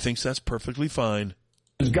media thinks that's perfectly fine.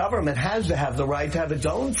 The government has to have the right to have its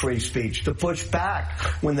own free speech, to push back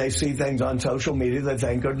when they see things on social media they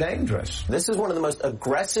think are dangerous. This is one of the most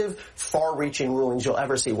aggressive, far-reaching rulings you'll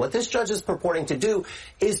ever see. What this judge is purporting to do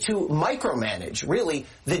is to micromanage, really,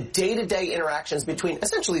 the day-to-day interactions between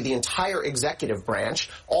essentially the entire executive branch,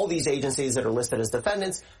 all these agencies that are listed as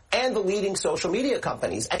defendants, and the leading social media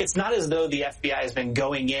companies. It's not as though the FBI has been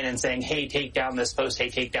going in and saying, hey, take down this post, hey,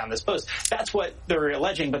 take down this post. That's what they're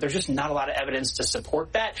alleging, but there's just not a lot of evidence to support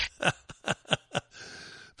that.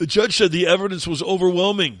 The judge said the evidence was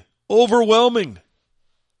overwhelming. Overwhelming.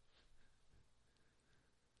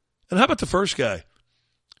 And how about the first guy?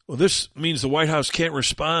 Well, this means the White House can't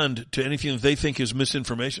respond to anything that they think is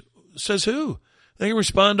misinformation. Says who? They can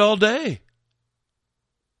respond all day.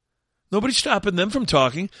 Nobody's stopping them from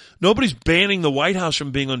talking. Nobody's banning the White House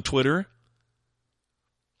from being on Twitter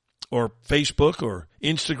or Facebook or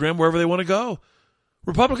Instagram, wherever they want to go.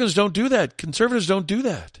 Republicans don't do that. Conservatives don't do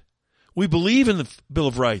that. We believe in the Bill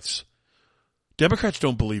of Rights. Democrats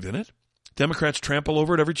don't believe in it. Democrats trample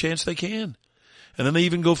over it every chance they can. And then they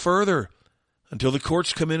even go further until the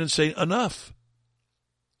courts come in and say, enough.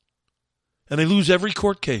 And they lose every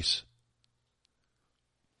court case.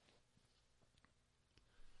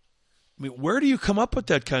 I mean, where do you come up with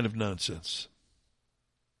that kind of nonsense?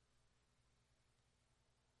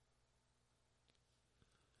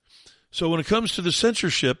 So when it comes to the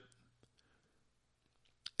censorship,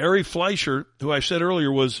 Ari Fleischer, who I said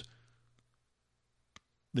earlier was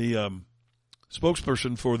the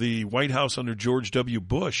spokesperson for the White House under George W.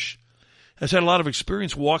 Bush, has had a lot of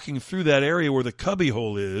experience walking through that area where the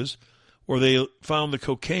cubbyhole is, where they found the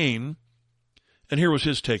cocaine, and here was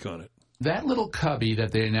his take on it. That little cubby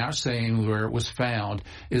that they're now saying where it was found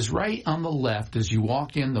is right on the left as you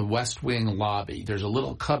walk in the West Wing lobby. There's a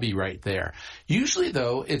little cubby right there. Usually,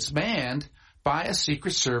 though, it's manned by a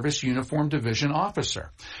Secret Service Uniform Division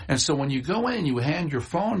officer. And so when you go in, you hand your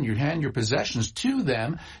phone, you hand your possessions to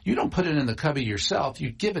them, you don't put it in the cubby yourself,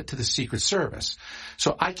 you give it to the Secret Service.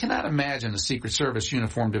 So I cannot imagine a Secret Service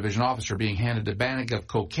Uniform Division officer being handed a bag of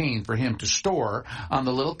cocaine for him to store on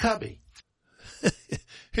the little cubby.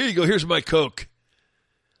 Here you go, here's my coke.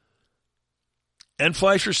 And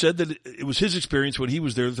Fleischer said that it was his experience when he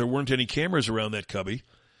was there that there weren't any cameras around that cubby.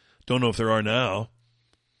 Don't know if there are now.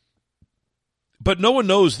 But no one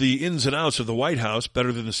knows the ins and outs of the White House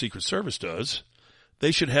better than the Secret Service does.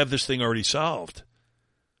 They should have this thing already solved.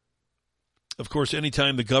 Of course,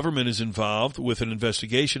 anytime the government is involved with an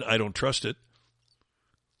investigation, I don't trust it.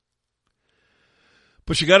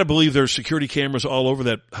 But you got to believe there's security cameras all over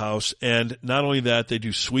that house, and not only that, they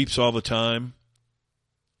do sweeps all the time.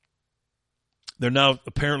 They're now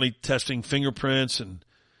apparently testing fingerprints and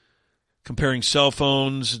comparing cell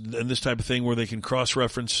phones and this type of thing where they can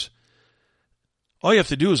cross-reference. All you have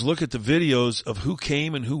to do is look at the videos of who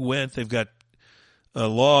came and who went. They've got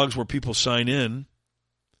logs where people sign in,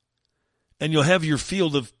 and you'll have your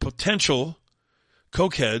field of potential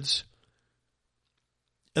cokeheads.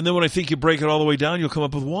 And then when I think you break it all the way down, you'll come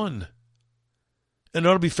up with one. And it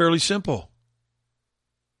ought to be fairly simple.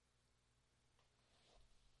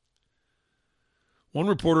 One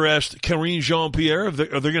reporter asked Karine Jean-Pierre, are they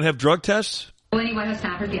going to have drug tests? Will any White House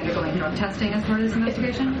staffers be undergoing drug testing as part of this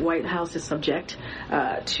investigation? White House is subject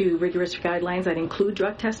to rigorous guidelines that include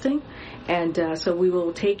drug testing. And so we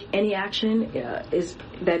will take any action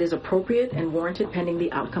that is appropriate and warranted pending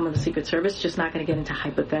the outcome of the Secret Service. Just not going to get into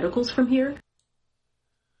hypotheticals from here.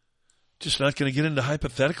 Just not going to get into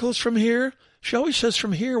hypotheticals from here? She always says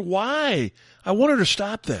from here. Why? I want her to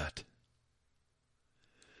stop that.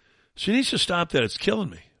 She needs to stop that. It's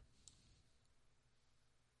killing me.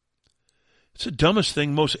 It's the dumbest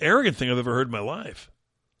thing, most arrogant thing I've ever heard in my life.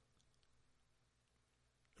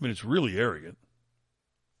 I mean, it's really arrogant.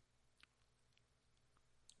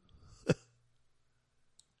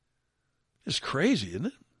 It's crazy, isn't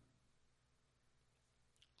it?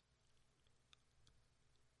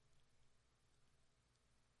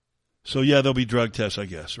 So, yeah, there'll be drug tests, I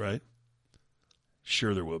guess, right?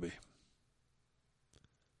 Sure there will be.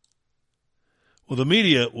 Well, the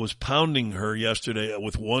media was pounding her yesterday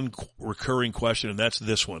with one recurring question, and that's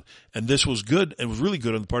this one. And this was good. It was really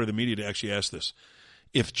good on the part of the media to actually ask this.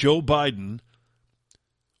 If Joe Biden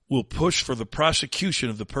will push for the prosecution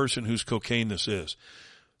of the person whose cocaine this is.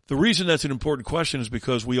 The reason that's an important question is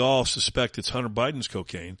because we all suspect it's Hunter Biden's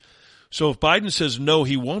cocaine. So if Biden says no,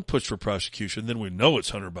 he won't push for prosecution, then we know it's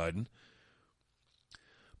Hunter Biden.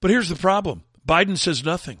 But here's the problem. Biden says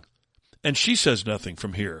nothing, and she says nothing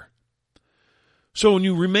from here. So when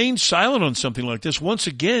you remain silent on something like this, once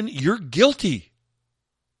again, you're guilty.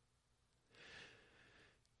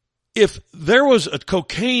 If there was a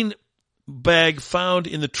cocaine bag found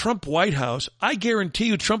in the Trump White House, I guarantee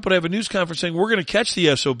you Trump would have a news conference saying, we're going to catch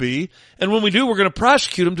the SOB, and when we do, we're going to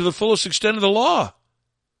prosecute him to the fullest extent of the law.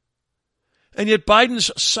 And yet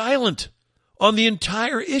Biden's silent on the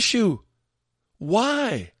entire issue.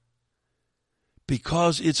 Why?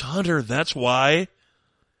 Because it's Hunter. That's why.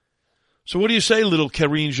 So what do you say, little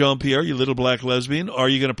Karine Jean-Pierre, you little black lesbian? Are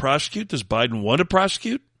you going to prosecute? Does Biden want to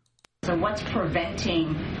prosecute? So what's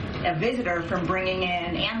preventing a visitor from bringing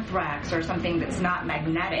in anthrax or something that's not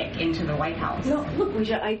magnetic into the White House? No, look,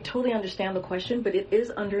 Lucia, I totally understand the question, but it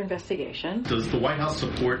is under investigation. Does the White House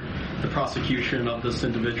support the prosecution of this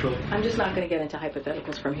individual? I'm just not going to get into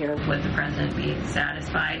hypotheticals from here. Would the president be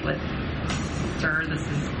satisfied with, sir, this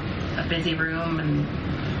is a busy room and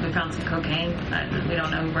the we found some cocaine. We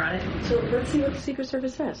don't know who brought it. So let's see what the Secret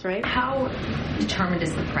Service says, right? How determined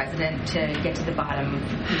is the president to get to the bottom of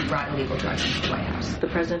who brought illegal drugs into the White House? The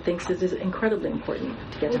president thinks it is incredibly important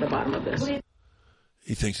to get to the bottom of this.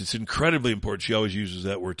 He thinks it's incredibly important. She always uses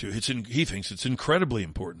that word, too. He thinks it's incredibly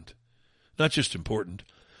important. Not just important.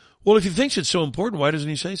 Well, if he thinks it's so important, why doesn't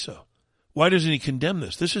he say so? Why doesn't he condemn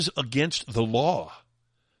this? This is against the law.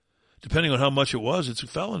 Depending on how much it was, it's a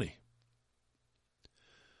felony.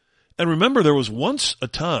 And remember, there was once a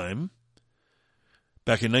time,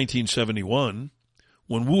 back in 1971,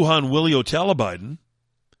 when Wuhan Willie O'Talibiden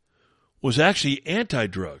was actually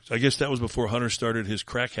anti-drugs. I guess that was before Hunter started his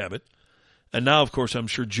crack habit. And now, of course, I'm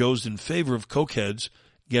sure Joe's in favor of cokeheads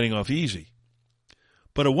getting off easy.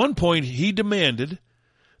 But at one point, he demanded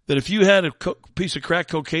that if you had a piece of crack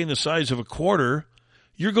cocaine the size of a quarter,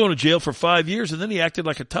 you're going to jail for 5 years. And then he acted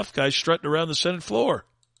like a tough guy strutting around the Senate floor.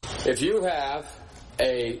 If you have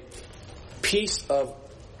a piece of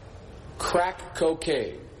crack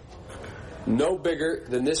cocaine no bigger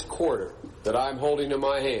than this quarter that I'm holding in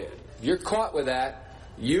my hand, if you're caught with that,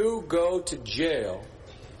 you go to jail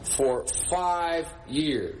for 5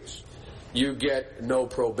 years. You get no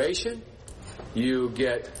probation. You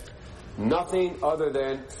get nothing other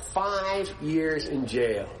than 5 years in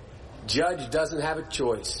jail. Judge doesn't have a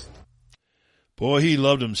choice. Boy, he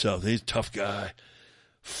loved himself. He's a tough guy.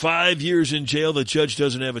 5 years in jail, the judge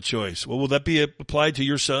doesn't have a choice. Well, will that be applied to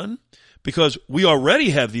your son? Because we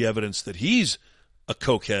already have the evidence that he's a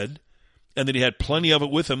cokehead and that he had plenty of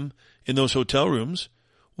it with him in those hotel rooms.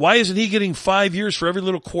 Why isn't he getting 5 years for every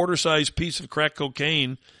little quarter-sized piece of crack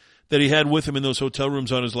cocaine that he had with him in those hotel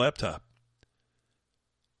rooms on his laptop?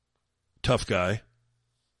 Tough guy.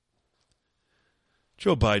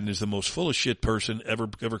 Joe Biden is the most full of shit person ever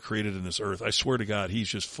created in this earth. I swear to God, he's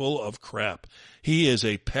just full of crap. He is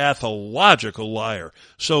a pathological liar.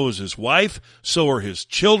 So is his wife. So are his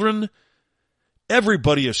children.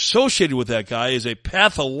 Everybody associated with that guy is a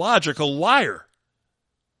pathological liar.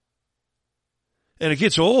 And it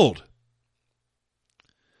gets old.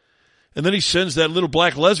 And then he sends that little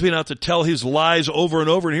black lesbian out to tell his lies over and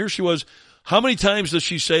over. And here she was. How many times does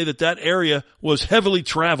she say that area was heavily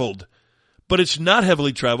traveled? But it's not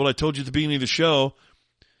heavily traveled. I told you at the beginning of the show,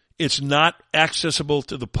 it's not accessible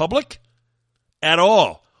to the public at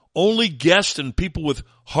all. Only guests and people with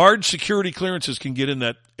hard security clearances can get in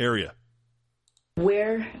that area.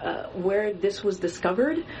 Where this was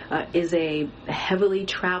discovered is a heavily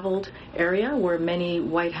traveled area where many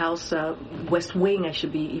White House, West Wing, I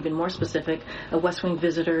should be even more specific, West Wing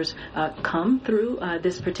visitors come through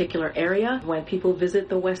this particular area. When people visit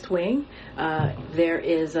the West Wing, there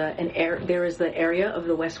is the area of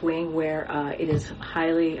the West Wing where it is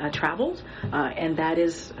highly traveled, and that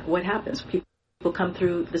is what happens. People come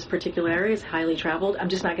through this particular area. It's highly traveled. I'm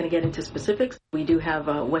just not going to get into specifics. We do have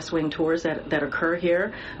West Wing tours that occur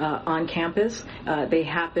here on campus. They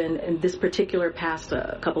happen in this particular past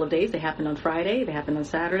couple of days. They happen on Friday. They happen on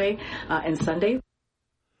Saturday and Sunday.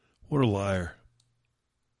 What a liar.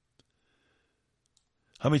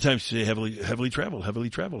 How many times did you say heavily traveled, heavily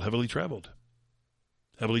traveled, heavily traveled,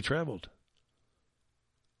 heavily traveled?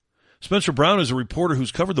 Spencer Brown is a reporter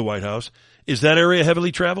who's covered the White House. Is that area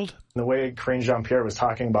heavily traveled? The way Karine Jean-Pierre was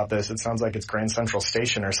talking about this, it sounds like it's Grand Central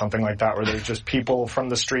Station or something like that, where there's just people from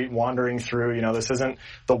the street wandering through. You know, this isn't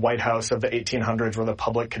the White House of the 1800s where the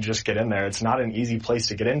public could just get in there. It's not an easy place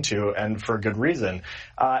to get into, and for good reason.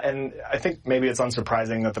 And I think maybe it's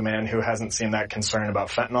unsurprising that the man who hasn't seen that concern about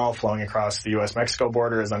fentanyl flowing across the U.S.-Mexico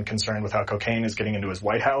border is unconcerned with how cocaine is getting into his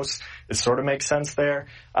White House. It sort of makes sense there.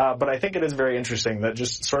 But I think it is very interesting that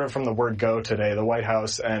just sort of from the word go today, the White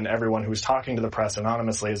House and everyone who's talking to the press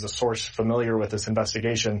anonymously as a source familiar with this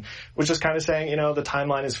investigation was just kind of saying, you know, the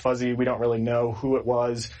timeline is fuzzy. We don't really know who it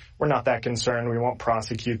was. We're not that concerned. We won't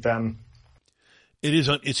prosecute them.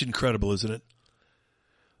 It's incredible, isn't it?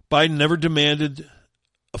 Biden never demanded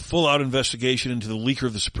a full-out investigation into the leaker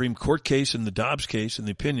of the Supreme Court case and the Dobbs case and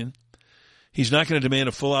the opinion. He's not going to demand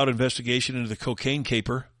a full-out investigation into the cocaine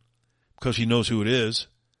caper because he knows who it is,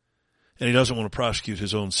 and he doesn't want to prosecute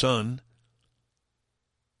his own son.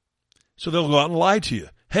 So they'll go out and lie to you.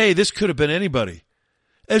 Hey, this could have been anybody.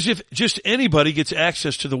 As if just anybody gets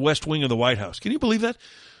access to the West Wing of the White House. Can you believe that?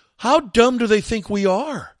 How dumb do they think we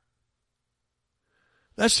are?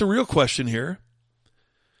 That's the real question here.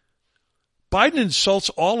 Biden insults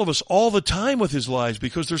all of us all the time with his lies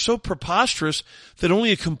because they're so preposterous that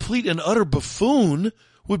only a complete and utter buffoon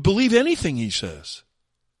would believe anything he says.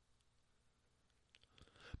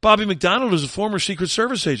 Bobby McDonald is a former Secret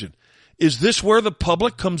Service agent. Is this where the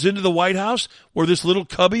public comes into the White House, where this little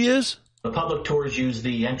cubby is? The public tours use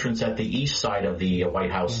the entrance at the east side of the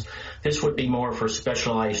White House. This would be more for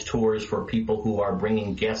specialized tours for people who are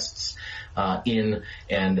bringing guests in,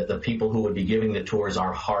 and the people who would be giving the tours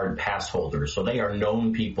are hard pass holders. So they are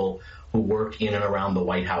known people who work in and around the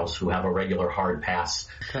White House who have a regular hard pass.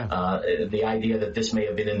 Okay. The idea that this may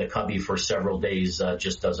have been in the cubby for several days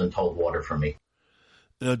just doesn't hold water for me.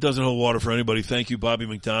 It doesn't hold water for anybody. Thank you, Bobby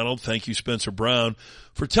McDonald. Thank you, Spencer Brown,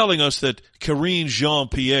 for telling us that Karine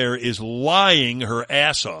Jean-Pierre is lying her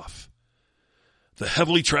ass off. The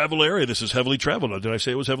heavily traveled area. This is heavily traveled. Now, did I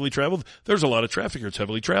say it was heavily traveled? There's a lot of traffic here. It's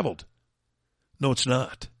heavily traveled. No, it's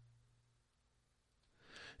not.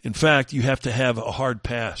 In fact, you have to have a hard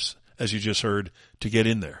pass, as you just heard, to get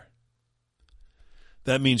in there.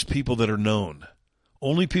 That means people that are known.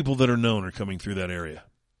 Only people that are known are coming through that area.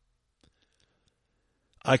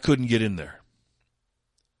 I couldn't get in there.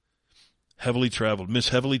 Heavily traveled. Miss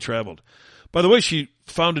Heavily Traveled. By the way, she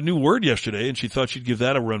found a new word yesterday, and she thought she'd give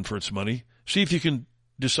that a run for its money. See if you can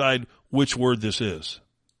decide which word this is.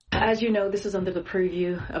 As you know, this is under the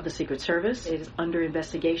purview of the Secret Service. It is under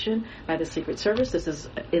investigation by the Secret Service. This is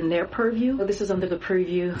in their purview. This is under the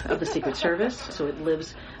purview of the Secret Service, so it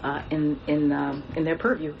lives in their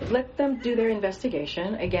purview. Let them do their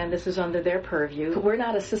investigation. Again, this is under their purview. We're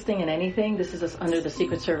not assisting in anything. This is under the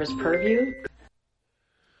Secret Service purview.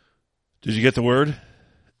 Did you get the word?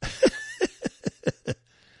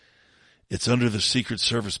 It's under the Secret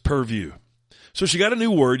Service purview. So she got a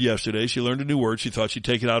new word yesterday. She learned a new word. She thought she'd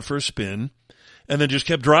take it out for a spin and then just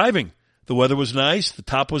kept driving. The weather was nice. The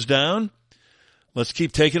top was down. Let's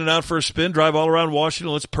keep taking it out for a spin. Drive all around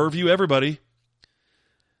Washington. Let's purview everybody.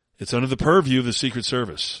 It's under the purview of the Secret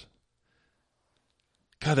Service.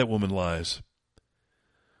 God, that woman lies.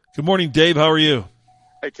 Good morning, Dave. How are you?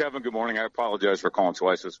 Hey, Kevin. Good morning. I apologize for calling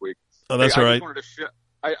twice this week. Oh, that's all right.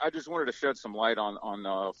 I just wanted to shed some light on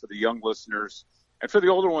for the young listeners and for the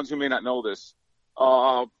older ones who may not know this.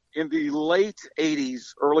 In the late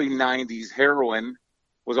 80s, early 90s, heroin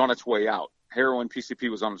was on its way out. Heroin,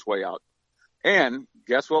 PCP was on its way out. And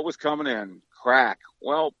guess what was coming in? Crack.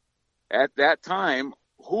 Well, at that time,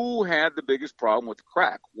 who had the biggest problem with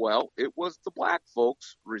crack? Well, it was the black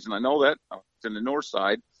folks. The reason I know that, it's in the north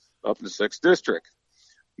side, up in the 6th District.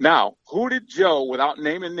 Now, who did Joe, without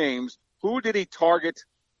naming names, who did he target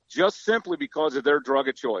just simply because of their drug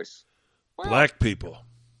of choice? Well, black people.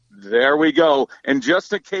 There we go. And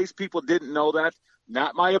just in case people didn't know that,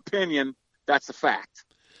 not my opinion, that's a fact.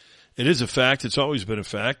 It is a fact. It's always been a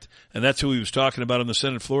fact. And that's who he was talking about on the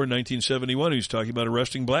Senate floor in 1971. He was talking about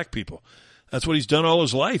arresting black people. That's what he's done all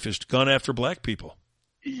his life, is gone after black people.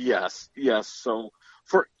 Yes. So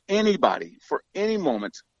for anybody, for any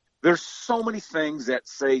moment, there's so many things that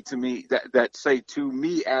say to me, that say to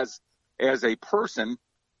me as a person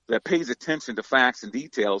that pays attention to facts and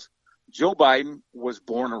details, Joe Biden was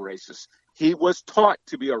born a racist. He was taught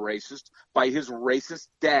to be a racist by his racist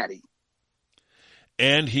daddy.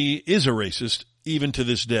 And he is a racist even to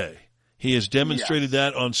this day. He has demonstrated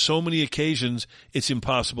that on so many occasions, it's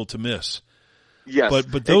impossible to miss. Yes.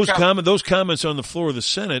 But those comments on the floor of the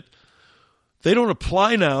Senate, they don't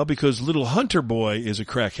apply now because little Hunter boy is a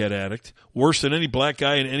crackhead addict, worse than any black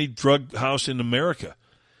guy in any drug house in America.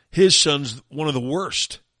 His son's one of the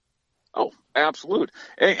worst. Oh, absolute.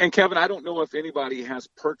 And Kevin, I don't know if anybody has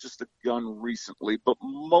purchased a gun recently, but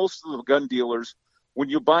most of the gun dealers, when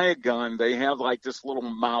you buy a gun, they have like this little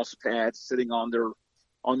mouse pad sitting on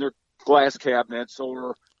their glass cabinets,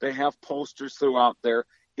 or they have posters throughout there.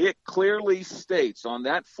 It clearly states on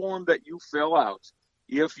that form that you fill out,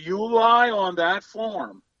 if you lie on that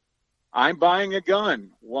form, I'm buying a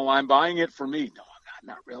gun. Well, I'm buying it for me. No, I'm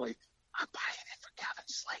not really. I'm buying it for Kevin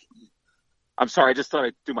Slaten. I'm sorry, I just thought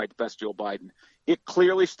I'd do my best Joe Biden. It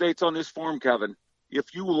clearly states on this form, Kevin,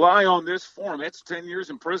 if you lie on this form, it's 10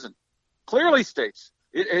 years in prison. Clearly states.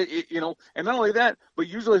 And not only that, but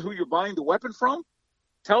usually who you're buying the weapon from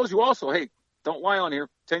tells you also, hey, don't lie on here,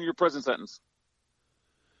 10-year prison sentence.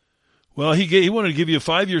 Well, he wanted to give you a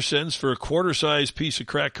 5-year sentence for a quarter-sized piece of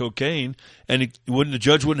crack cocaine, and the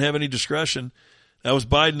judge wouldn't have any discretion. That was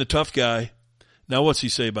Biden, the tough guy. Now what's he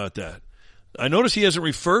say about that? I notice he hasn't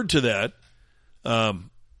referred to that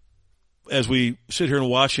as we sit here and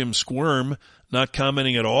watch him squirm, not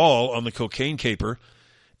commenting at all on the cocaine caper.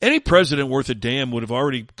 Any president worth a damn would have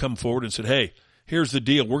already come forward and said, hey, here's the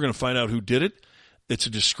deal. We're going to find out who did it. It's a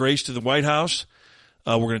disgrace to the White House.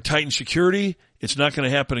 We're going to tighten security. It's not going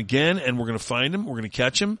to happen again, and we're going to find him. We're going to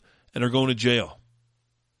catch him, and they're going to jail.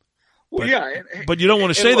 Well, but you don't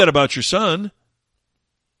want to say that about your son.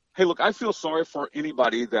 Hey, look, I feel sorry for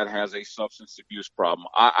anybody that has a substance abuse problem.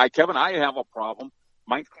 Kevin, I have a problem.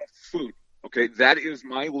 Mine's called food. Okay, that is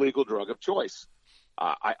my legal drug of choice.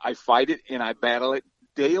 I fight it and I battle it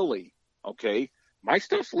daily. Okay, my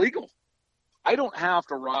stuff's legal. I don't have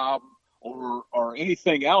to rob or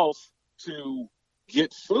anything else to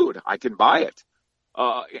get food. I can buy it,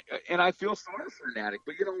 and I feel sorry for an addict.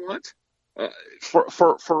 But you know what?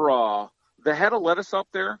 For the head of lettuce up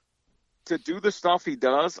there to do the stuff he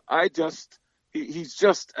does, he's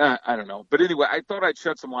just I don't know. But anyway, I thought I'd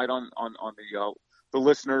shed some light on the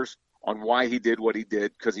listeners on why he did what he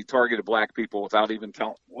did, because he targeted black people without even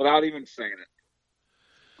saying it.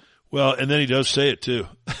 Well, and then he does say it too.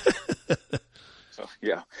 So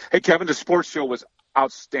yeah. Hey, Kevin, the sports show was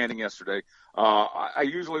outstanding yesterday. I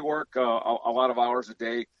usually work a lot of hours a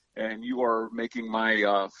day, and you are making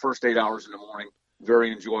my first 8 hours in the morning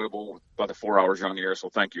very enjoyable by the 4 hours you're on the air. So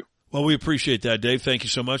thank you. Well, we appreciate that, Dave. Thank you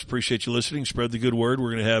so much. Appreciate you listening. Spread the good word.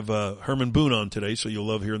 We're going to have Herman Boone on today, so you'll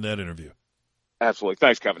love hearing that interview. Absolutely.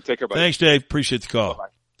 Thanks, Kevin. Take care, buddy. Thanks, Dave. Appreciate the call.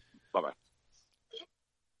 Bye-bye. Bye-bye.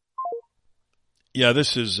 Yeah,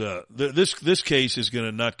 this is this case is going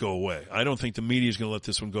to not go away. I don't think the media is going to let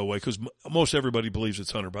this one go away because most everybody believes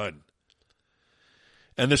it's Hunter Biden.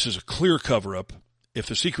 And this is a clear cover-up. If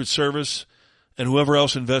the Secret Service and whoever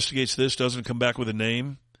else investigates this doesn't come back with a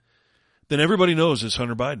name, then everybody knows it's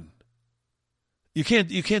Hunter Biden. You can't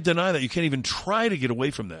deny that. You can't even try to get away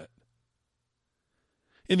from that.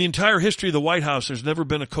 In the entire history of the White House, there's never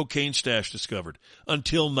been a cocaine stash discovered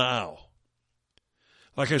until now.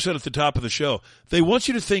 Like I said at the top of the show, they want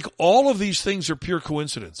you to think all of these things are pure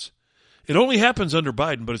coincidence. It only happens under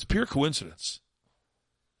Biden, but it's pure coincidence.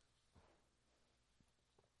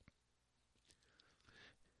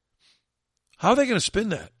 How are they going to spin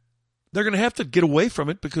that? They're going to have to get away from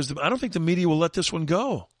it because I don't think the media will let this one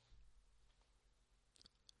go.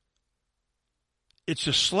 It's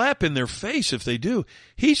a slap in their face if they do.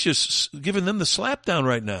 He's just giving them the slap down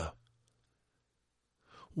right now.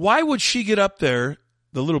 Why would she get up there,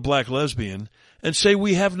 the little black lesbian, and say,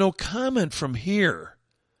 we have no comment from here?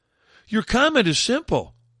 Your comment is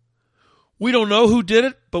simple. We don't know who did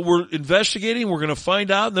it, but we're investigating. We're going to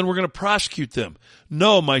find out, and then we're going to prosecute them.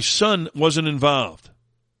 No, my son wasn't involved.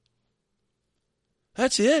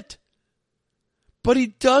 That's it. But he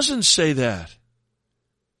doesn't say that.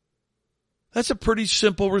 That's a pretty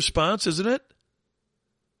simple response, isn't it?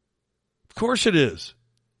 Of course it is.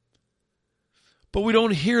 But we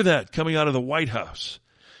don't hear that coming out of the White House.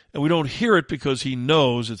 And we don't hear it because he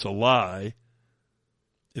knows it's a lie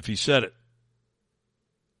if he said it.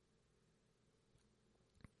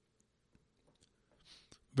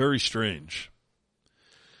 Very strange.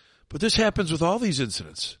 But this happens with all these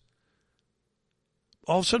incidents.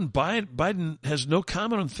 All of a sudden, Biden has no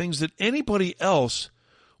comment on things that anybody else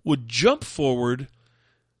would jump forward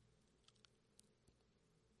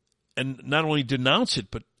and not only denounce it,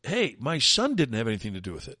 but, hey, my son didn't have anything to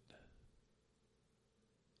do with it.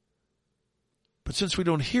 But since we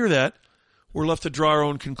don't hear that, we're left to draw our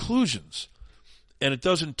own conclusions. And it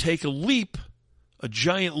doesn't take a leap, a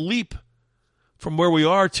giant leap, from where we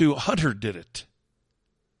are to Hunter did it.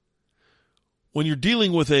 When you're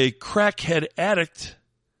dealing with a crackhead addict,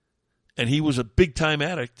 and he was a big-time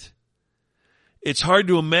addict, it's hard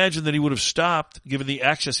to imagine that he would have stopped, given the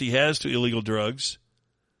access he has to illegal drugs.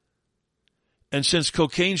 And since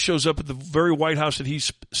cocaine shows up at the very White House that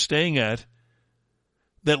he's staying at,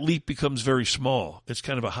 that leap becomes very small. It's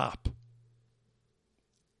kind of a hop.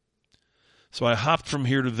 So I hopped from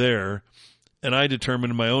here to there, and I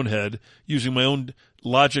determined in my own head, using my own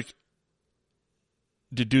logic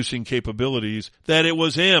deducing capabilities, that it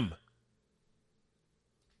was him.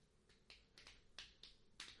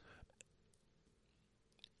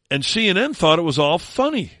 And CNN thought it was all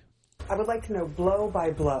funny. I would like to know blow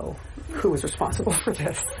by blow who was responsible for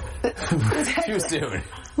this. Too soon.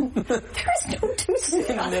 There's no too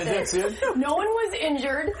soon. No one was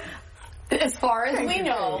injured, as far as we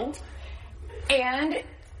know. And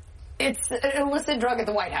it's an illicit drug at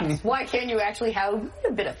the White House. Why can't you actually have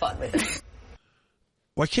a bit of fun with it?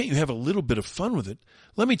 Why can't you have a little bit of fun with it?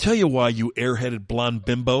 Let me tell you why, you airheaded blonde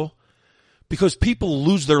bimbo. Because people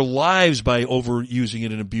lose their lives by overusing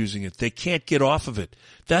it and abusing it. They can't get off of it.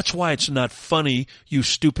 That's why it's not funny, you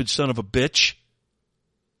stupid son of a bitch.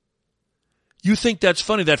 You think that's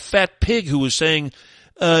funny? That fat pig who was saying,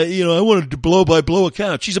 I wanted to blow by blow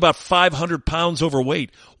account. She's about 500 pounds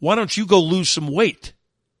overweight. Why don't you go lose some weight?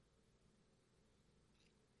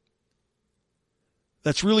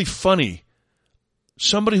 That's really funny.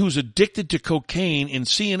 Somebody who's addicted to cocaine in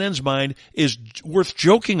CNN's mind is worth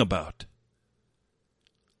joking about.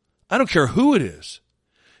 I don't care who it is.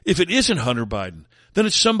 If it isn't Hunter Biden, then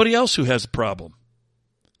it's somebody else who has a problem.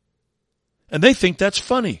 And they think that's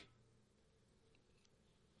funny.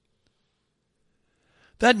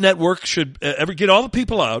 That network should ever get all the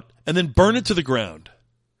people out and then burn it to the ground.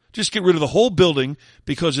 Just get rid of the whole building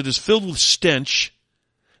because it is filled with stench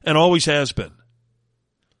and always has been.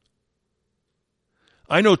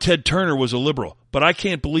 I know Ted Turner was a liberal, but I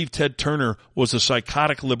can't believe Ted Turner was a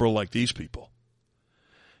psychotic liberal like these people.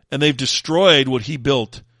 And they've destroyed what he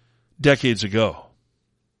built decades ago.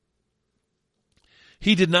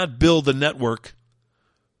 He did not build the network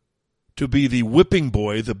to be the whipping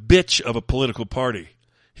boy, the bitch of a political party.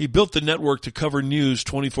 He built the network to cover news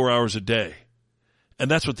 24 hours a day. And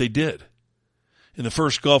that's what they did. In the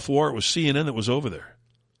first Gulf War, it was CNN that was over there.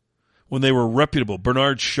 When they were reputable,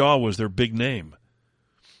 Bernard Shaw was their big name.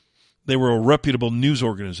 They were a reputable news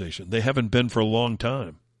organization. They haven't been for a long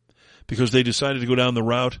time because they decided to go down the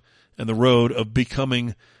route and the road of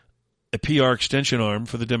becoming a PR extension arm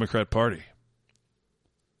for the Democrat Party.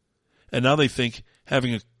 And now they think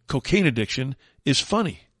having a cocaine addiction is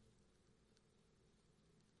funny.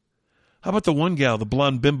 How about the one gal, the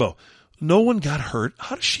blonde bimbo? No one got hurt.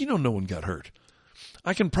 How does she know no one got hurt?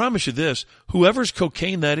 I can promise you this. Whoever's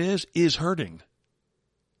cocaine that is hurting.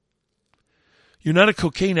 You're not a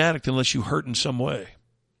cocaine addict unless you hurt in some way.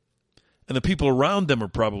 And the people around them are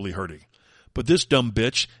probably hurting. But this dumb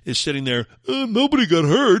bitch is sitting there, nobody got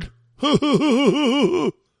hurt.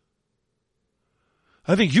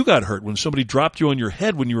 I think you got hurt when somebody dropped you on your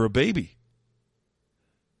head when you were a baby.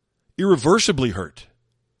 Irreversibly hurt.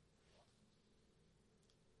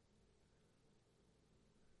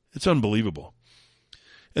 It's unbelievable.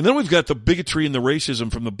 And then we've got the bigotry and the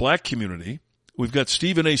racism from the black community. We've got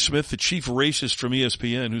Stephen A. Smith, the chief racist from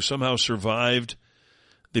ESPN, who somehow survived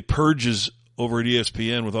the purges over at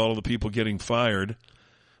ESPN with all of the people getting fired.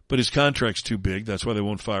 But his contract's too big. That's why they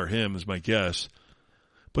won't fire him, is my guess.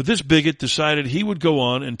 But this bigot decided he would go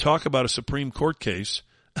on and talk about a Supreme Court case,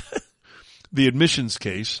 the admissions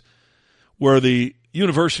case, where the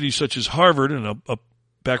universities such as Harvard, and I'll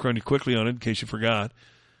background you quickly on it in case you forgot,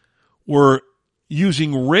 were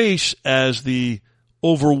using race as the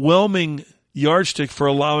overwhelming yardstick for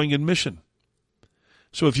allowing admission.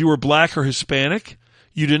 So if you were black or Hispanic,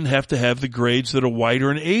 you didn't have to have the grades that a white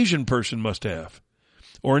or an Asian person must have,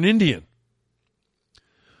 or an Indian.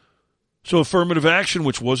 So affirmative action,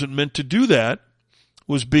 which wasn't meant to do that,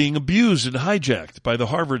 was being abused and hijacked by the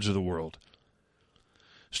Harvards of the world.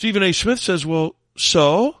 Stephen A. Smith says, well,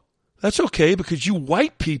 so? That's okay because you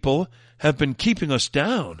white people have been keeping us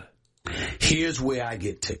down. Here's where I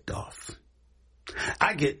get ticked off.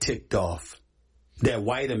 I get ticked off that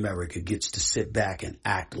white America gets to sit back and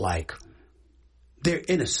act like they're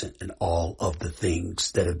innocent in all of the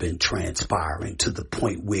things that have been transpiring to the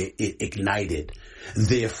point where it ignited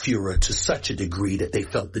their furor to such a degree that they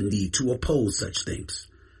felt the need to oppose such things.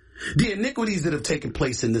 The iniquities that have taken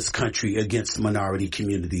place in this country against minority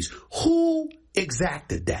communities, who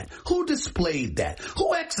exacted that? Who displayed that?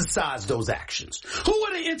 Who exercised those actions? Who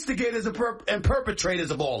were the instigators and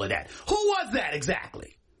perpetrators of all of that? Who was that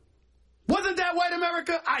exactly? Wasn't that white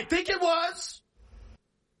America? I think it was.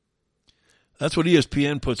 That's what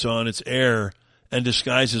ESPN puts on its air and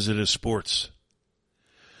disguises it as sports.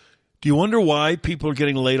 Do you wonder why people are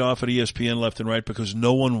getting laid off at ESPN left and right? Because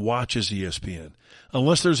no one watches ESPN.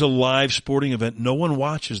 Unless there's a live sporting event, no one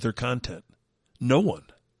watches their content. No one.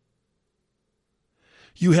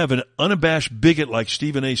 You have an unabashed bigot like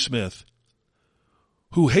Stephen A. Smith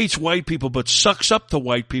who hates white people but sucks up to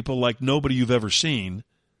white people like nobody you've ever seen.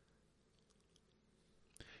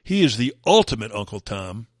 He is the ultimate Uncle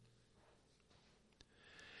Tom.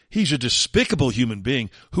 He's a despicable human being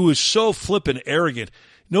who is so flippant arrogant.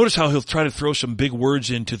 Notice how he'll try to throw some big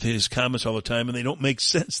words into his comments all the time and they don't make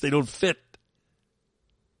sense. They don't fit.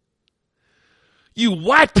 You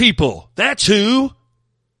white people, that's who.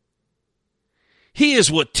 He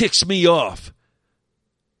is what ticks me off.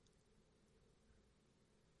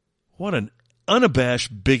 What an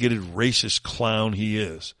unabashed, bigoted, racist clown he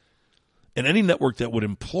is. And any network that would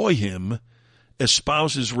employ him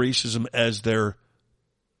espouses racism as their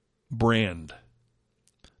brand.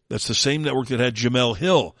 That's the same network that had Jamel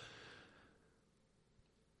Hill.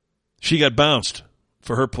 She got bounced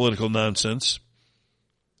for her political nonsense.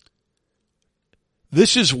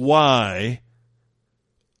 This is why,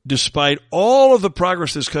 despite all of the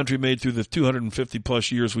progress this country made through the 250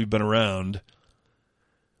 plus years we've been around,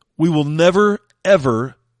 we will never,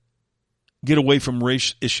 ever get away from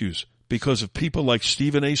race issues because of people like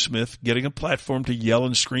Stephen A. Smith getting a platform to yell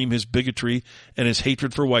and scream his bigotry and his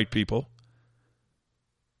hatred for white people.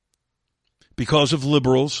 Because of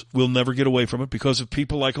liberals, we'll never get away from it. Because of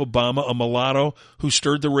people like Obama, a mulatto who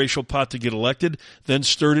stirred the racial pot to get elected, then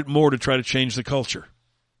stirred it more to try to change the culture.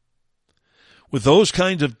 With those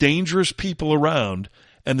kinds of dangerous people around,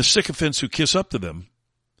 and the sycophants who kiss up to them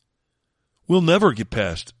will never get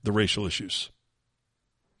past the racial issues.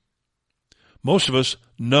 Most of us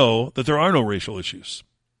know that there are no racial issues.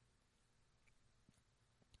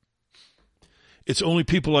 It's only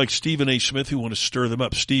people like Stephen A. Smith who want to stir them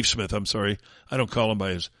up. Steve Smith, I'm sorry. I don't call him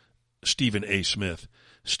by his Stephen A. Smith.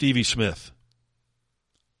 Stevie Smith.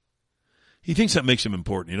 He thinks that makes him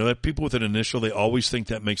important. You know, that people with an initial, they always think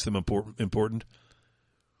that makes them important.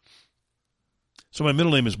 So my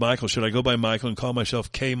middle name is Michael. Should I go by Michael and call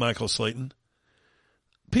myself K. Michael Slaten?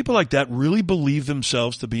 People like that really believe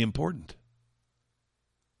themselves to be important.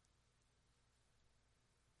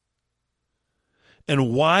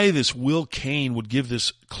 And why this Will Cain would give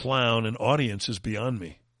this clown an audience is beyond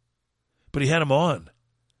me. But he had him on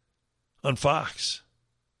Fox.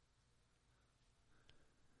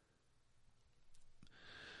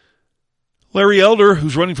 Larry Elder,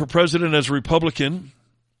 who's running for president as a Republican,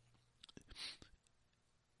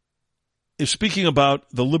 is speaking about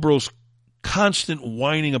the liberals' constant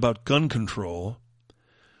whining about gun control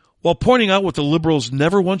while pointing out what the liberals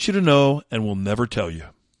never want you to know and will never tell you.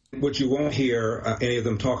 What you won't hear any of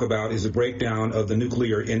them talk about is the breakdown of the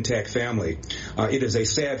nuclear intact family. It is a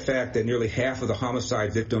sad fact that nearly half of the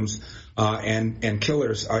homicide victims and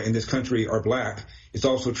killers in this country are black. It's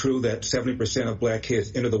also true that 70% of black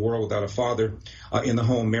kids enter the world without a father in the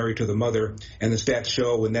home, married to the mother. And the stats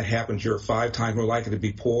show when that happens, you're 5 times more likely to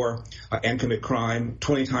be poor and commit crime,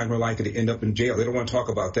 20 times more likely to end up in jail. They don't want to talk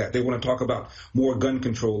about that. They want to talk about more gun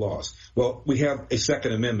control laws. Well, we have a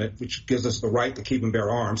Second Amendment, which gives us the right to keep and bear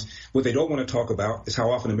arms. What they don't want to talk about is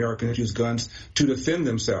how often Americans use guns to defend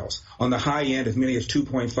themselves. On the high end, as many as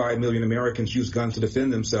 2.5 million Americans use guns to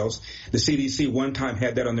defend themselves. The CDC one time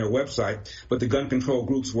had that on their website, but the gun control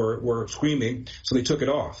groups were screaming, so they took it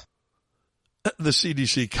off. The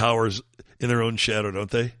CDC cowers in their own shadow,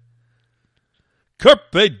 don't they?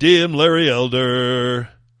 Carpe diem, Larry Elder.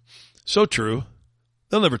 So true.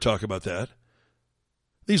 They'll never talk about that.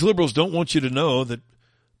 These liberals don't want you to know that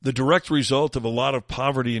the direct result of a lot of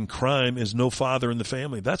poverty and crime is no father in the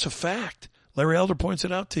family. That's a fact. Larry Elder points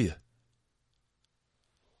it out to you.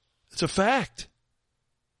 It's a fact.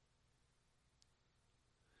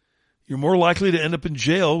 You're more likely to end up in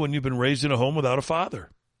jail when you've been raised in a home without a father.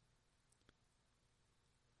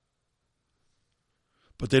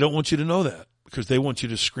 But they don't want you to know that because they want you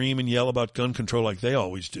to scream and yell about gun control like they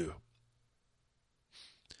always do.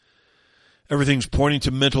 Everything's pointing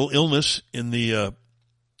to mental illness in the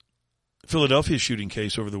Philadelphia shooting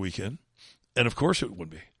case over the weekend. And of course it would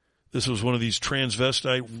be. This was one of these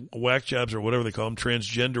transvestite whack jobs or whatever they call them,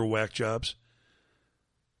 transgender whack jobs.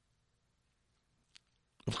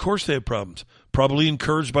 Of course they have problems, probably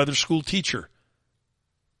encouraged by their school teacher.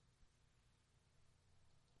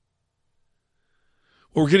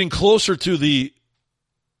 We're getting closer to the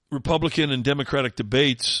Republican and Democratic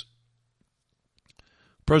debates.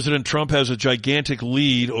 President Trump has a gigantic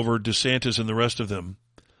lead over DeSantis and the rest of them.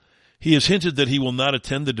 He has hinted that he will not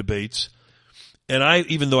attend the debates. And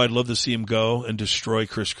even though I'd love to see him go and destroy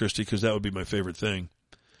Chris Christie, because that would be my favorite thing,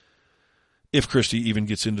 if Christie even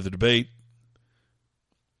gets into the debate.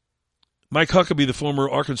 Mike Huckabee, the former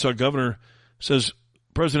Arkansas governor, says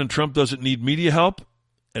President Trump doesn't need media help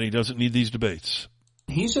and he doesn't need these debates.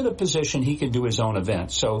 He's in a position he can do his own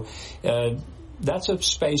event. So that's a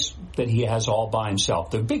space that he has all by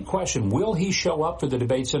himself. The big question, will he show up for the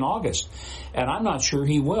debates in August? And I'm not sure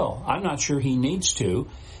he will. I'm not sure he needs to.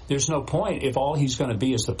 There's no point if all he's going to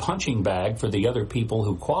be is the punching bag for the other people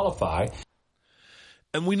who qualify.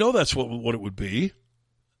 And we know that's what it would be.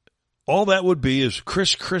 All that would be is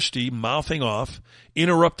Chris Christie mouthing off,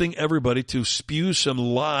 interrupting everybody to spew some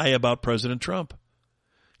lie about President Trump.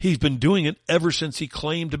 He's been doing it ever since he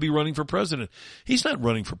claimed to be running for president. He's not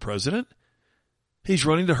running for president. He's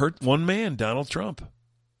running to hurt one man, Donald Trump.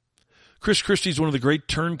 Chris Christie's one of the great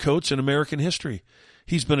turncoats in American history.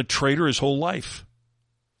 He's been a traitor his whole life.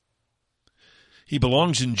 He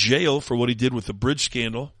belongs in jail for what he did with the bridge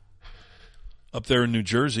scandal up there in New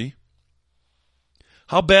Jersey.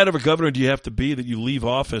 How bad of a governor do you have to be that you leave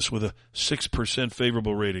office with a 6%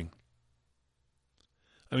 favorable rating?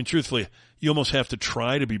 I mean, truthfully, you almost have to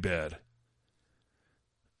try to be bad.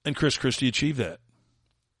 And Chris Christie achieved that.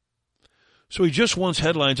 So he just wants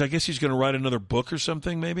headlines. I guess he's going to write another book or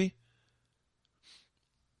something, maybe.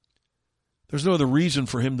 There's no other reason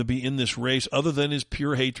for him to be in this race other than his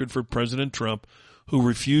pure hatred for President Trump, who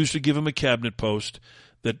refused to give him a cabinet post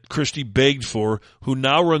that Christie begged for, who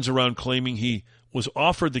now runs around claiming he was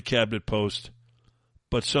offered the cabinet post,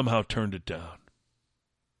 but somehow turned it down.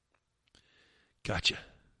 Gotcha.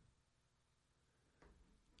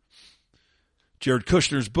 Jared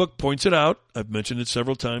Kushner's book points it out. I've mentioned it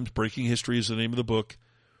several times. Breaking History is the name of the book.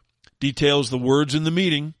 Details the words in the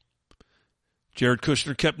meeting. Jared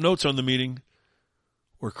Kushner kept notes on the meeting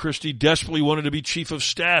where Christie desperately wanted to be chief of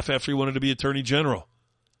staff after he wanted to be attorney general,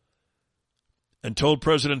 and told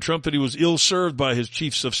President Trump that he was ill-served by his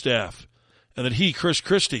chiefs of staff and that he, Chris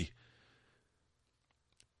Christie,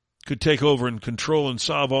 could take over and control and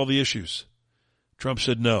solve all the issues. Trump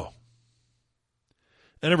said no.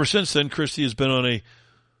 And ever since then, Christie has been on a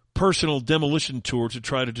personal demolition tour to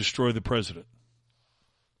try to destroy the president.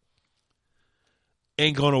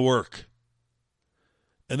 Ain't going to work.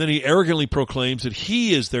 And then he arrogantly proclaims that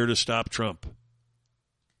he is there to stop Trump.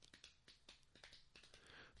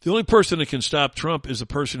 The only person that can stop Trump is the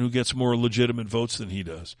person who gets more legitimate votes than he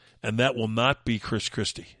does. And that will not be Chris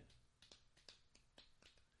Christie.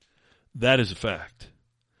 That is a fact.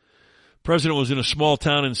 The president was in a small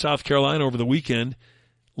town in South Carolina over the weekend.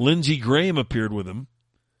 Lindsey Graham appeared with him.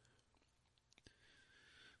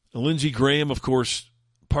 Now, Lindsey Graham, of course,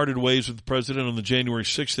 parted ways with the president on the January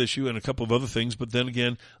 6th issue and a couple of other things, but then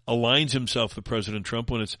again aligns himself with President Trump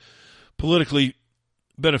when it's politically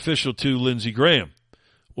beneficial to Lindsey Graham.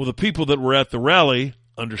 Well, the people that were at the rally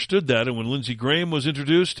understood that, and when Lindsey Graham was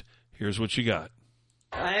introduced, here's what you got.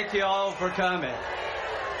 Thank you all for coming.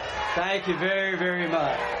 Thank you very, very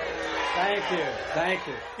much. Thank you. Thank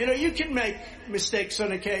you. You know, you can make mistakes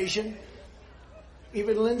on occasion.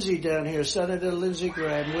 Even Lindsey down here, Senator Lindsey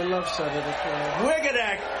Graham. We love Senator Graham. We're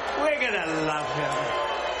gonna love him.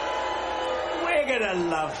 We're gonna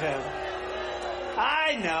love him.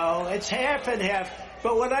 I know, it's half and half,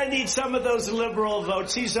 but when I need some of those liberal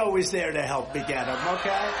votes, he's always there to help me get them,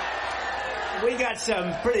 okay? We got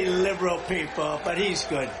some pretty liberal people, but he's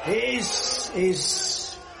good. He's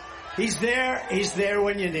there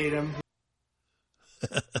when you need him.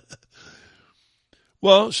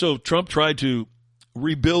 Well, so Trump tried to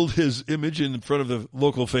rebuild his image in front of the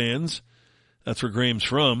local fans. That's where Graham's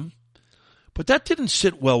from. But that didn't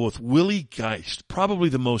sit well with Willie Geist, probably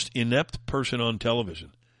the most inept person on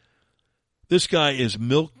television. This guy is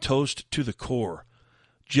milquetoast to the core.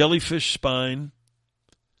 Jellyfish spine.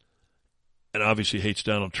 And obviously hates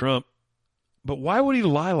Donald Trump. But why would he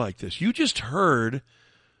lie like this? You just heard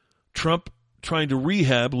Trump trying to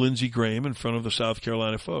rehab Lindsey Graham in front of the South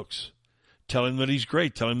Carolina folks. Tell him that he's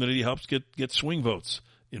great. Tell him that he helps get swing votes.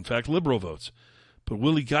 In fact, liberal votes. But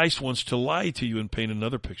Willie Geist wants to lie to you and paint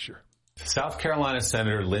another picture. South Carolina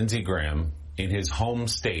Senator Lindsey Graham, in his home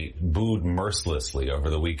state, booed mercilessly over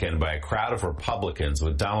the weekend by a crowd of Republicans,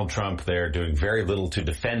 with Donald Trump there doing very little to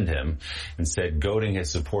defend him, instead goading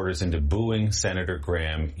his supporters into booing Senator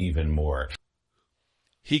Graham even more.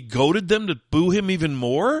 He goaded them to boo him even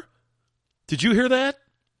more? Did you hear that?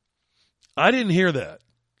 I didn't hear that.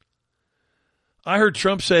 I heard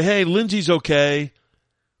Trump say, hey, Lindsey's okay.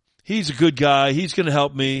 He's a good guy. He's going to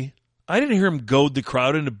help me. I didn't hear him goad the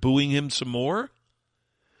crowd into booing him some more.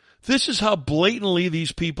 This is how blatantly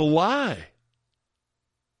these people lie.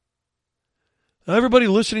 Now, everybody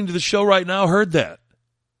listening to the show right now heard that.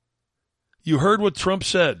 You heard what Trump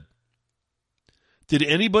said. Did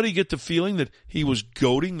anybody get the feeling that he was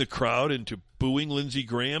goading the crowd into booing Lindsey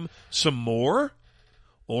Graham some more?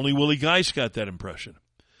 Only Willie Geist got that impression.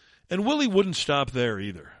 And Willie wouldn't stop there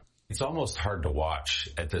either. It's almost hard to watch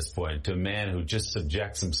at this point to a man who just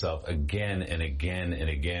subjects himself again and again and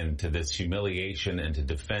again to this humiliation and to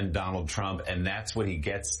defend Donald Trump, and that's what he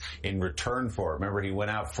gets in return for it. Remember, he went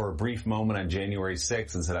out for a brief moment on January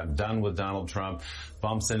 6th and said, I'm done with Donald Trump,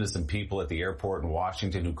 bumps into some people at the airport in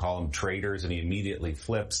Washington who call him traitors, and he immediately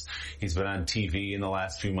flips. He's been on TV in the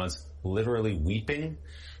last few months literally weeping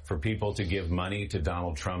for people to give money to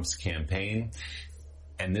Donald Trump's campaign,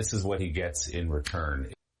 and this is what he gets in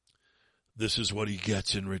return. This is what he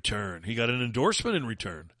gets in return. He got an endorsement in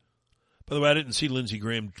return. By the way, I didn't see Lindsey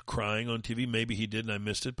Graham crying on TV. Maybe he did and I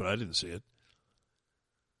missed it, but I didn't see it.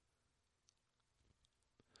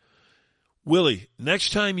 Willie,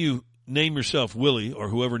 next time you name yourself Willie, or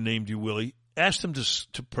whoever named you Willie, ask them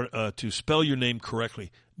to spell your name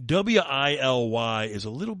correctly. W-I-L-Y is a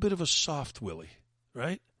little bit of a soft Willie,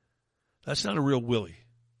 right? That's not a real Willie.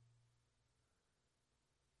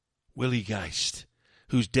 Willie Geist,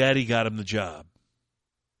 whose daddy got him the job.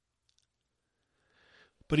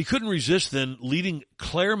 But he couldn't resist then leading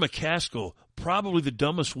Claire McCaskill, probably the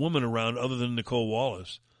dumbest woman around other than Nicole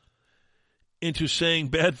Wallace, into saying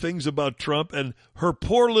bad things about Trump and her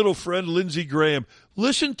poor little friend Lindsey Graham.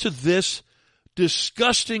 Listen to this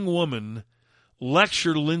disgusting woman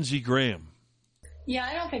lecture Lindsey Graham. Yeah,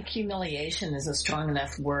 I don't think humiliation is a strong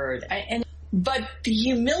enough word. But the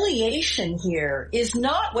humiliation here is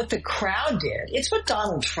not what the crowd did. It's what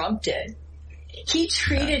Donald Trump did. He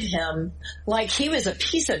treated him like he was a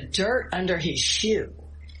piece of dirt under his shoe.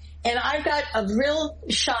 And I've got a real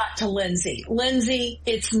shot to Lindsey. Lindsey,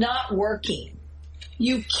 it's not working.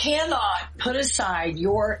 You cannot put aside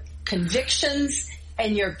your convictions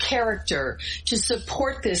and your character to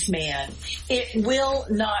support this man. It will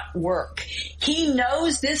not work. He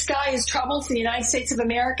knows this guy is trouble for the United States of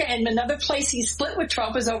America, and another place he split with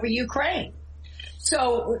Trump is over Ukraine.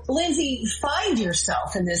 So, Lindsey, find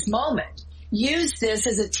yourself in this moment. Use this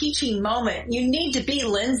as a teaching moment. You need to be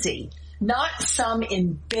Lindsey, not some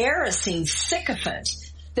embarrassing sycophant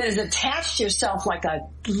that has attached yourself like a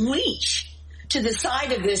leech to the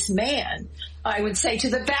side of this man. I would say to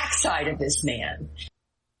the backside of this man.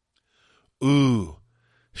 Ooh,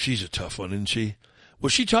 she's a tough one, isn't she?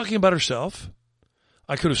 Was she talking about herself?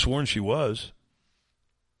 I could have sworn she was.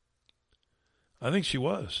 I think she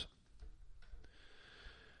was.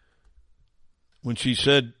 When she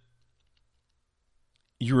said,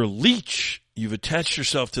 you're a leech, you've attached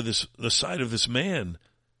yourself to the side of this man.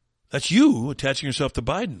 That's you attaching yourself to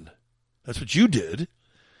Biden. That's what you did.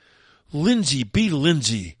 Lindsey, be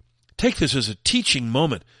Lindsey. Take this as a teaching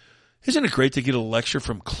moment. Isn't it great to get a lecture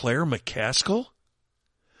from Claire McCaskill?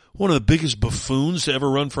 One of the biggest buffoons to ever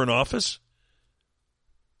run for an office?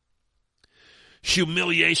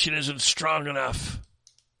 Humiliation isn't strong enough.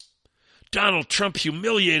 Donald Trump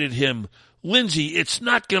humiliated him. Lindsey, it's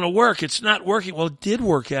not going to work. It's not working. Well, it did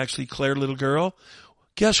work, actually, Claire, little girl.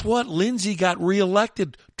 Guess what? Lindsey got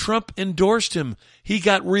reelected. Trump endorsed him. He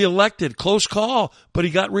got reelected. Close call, but he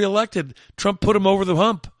got reelected. Trump put him over the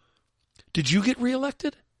hump. Did you get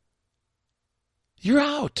reelected? You're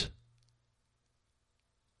out.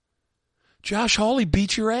 Josh Hawley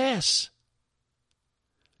beat your ass.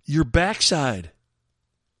 Your backside.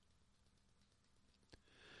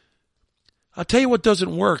 I'll tell you what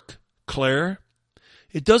doesn't work, Claire.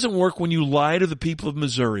 It doesn't work when you lie to the people of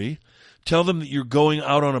Missouri, tell them that you're going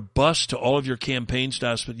out on a bus to all of your campaign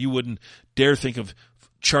stops, but you wouldn't dare think of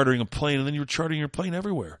chartering a plane, and then you were chartering your plane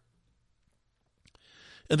everywhere.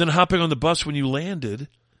 And then hopping on the bus when you landed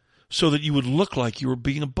so that you would look like you were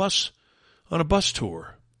being on a bus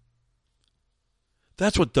tour.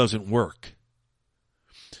 That's what doesn't work.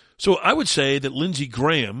 So I would say that Lindsey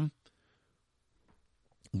Graham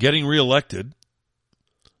getting reelected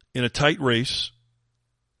in a tight race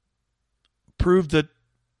proved that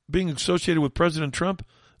being associated with President Trump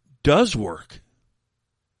does work.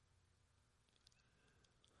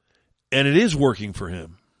 And it is working for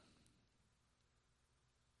him.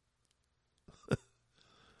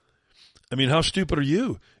 I mean, how stupid are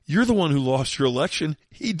you? You're the one who lost your election.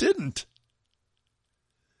 He didn't.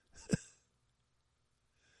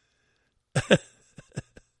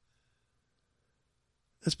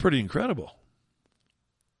 That's pretty incredible.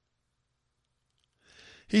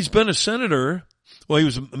 He's been a senator. Well, he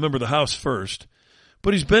was a member of the House first,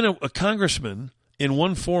 but he's been a congressman in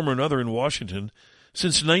one form or another in Washington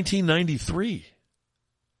since 1993.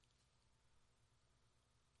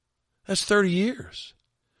 That's 30 years.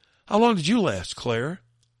 How long did you last, Claire?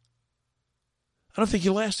 I don't think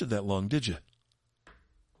you lasted that long, did you?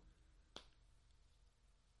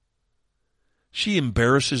 She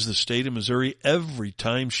embarrasses the state of Missouri every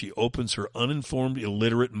time she opens her uninformed,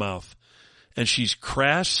 illiterate mouth. And she's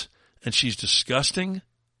crass and she's disgusting.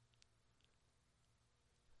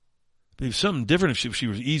 It'd be something different if she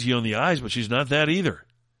was easy on the eyes, but she's not that either.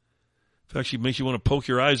 In fact, she makes you want to poke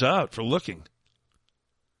your eyes out for looking.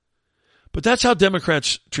 But that's how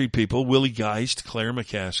Democrats treat people, Willie Geist, Claire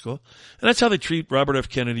McCaskill. And that's how they treat Robert F.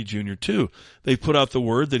 Kennedy Jr., too. They put out the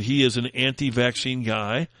word that he is an anti-vaccine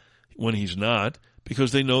guy when he's not,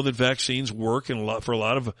 because they know that vaccines work for a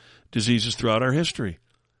lot of diseases throughout our history.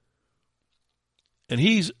 And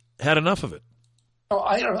he's had enough of it. Oh,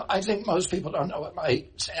 I don't know. I think most people don't know what my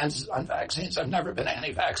stance is on vaccines. I've never been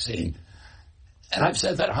anti-vaccine. And I've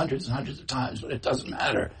said that hundreds and hundreds of times, but it doesn't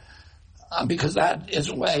matter. Because that is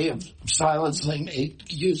a way of silencing me.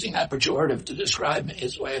 Using that pejorative to describe me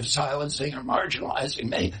is a way of silencing or marginalizing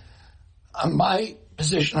me. My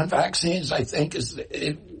position on vaccines, I think,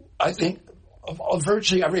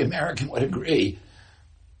 virtually every American would agree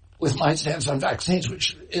with my stance on vaccines,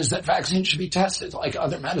 which is that vaccines should be tested like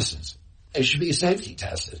other medicines. They should be safety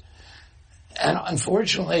tested. And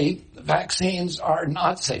unfortunately, vaccines are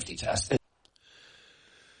not safety tested.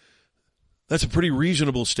 That's a pretty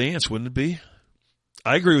reasonable stance, wouldn't it be?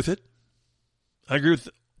 I agree with it. I agree with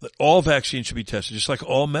that all vaccines should be tested, just like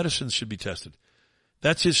all medicines should be tested.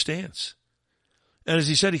 That's his stance. And as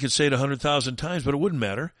he said, he could say it 100,000 times, but it wouldn't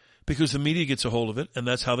matter because the media gets a hold of it, and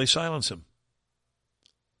that's how they silence him.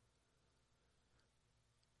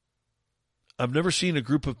 I've never seen a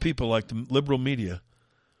group of people like the liberal media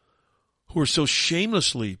who are so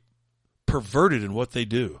shamelessly perverted in what they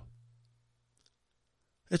do.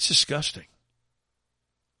 It's disgusting.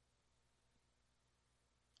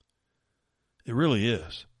 It really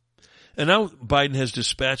is. And now Biden has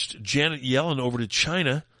dispatched Janet Yellen over to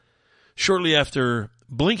China shortly after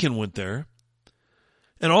Blinken went there.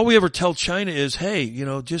 And all we ever tell China is, hey,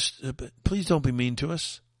 just please don't be mean to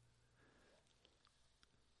us.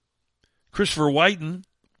 Christopher Whiten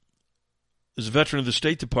is a veteran of the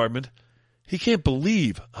State Department. He can't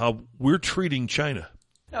believe how we're treating China.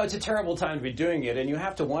 No, it's a terrible time to be doing it, and you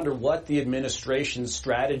have to wonder what the administration's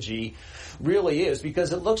strategy really is,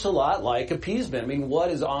 because it looks a lot like appeasement. I mean, what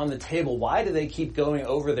is on the table? Why do they keep going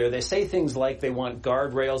over there? They say things like they want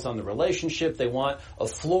guardrails on the relationship, they want a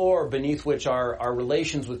floor beneath which our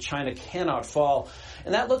relations with China cannot fall.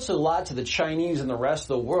 And that looks a lot to the Chinese and the rest of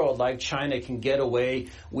the world like China can get away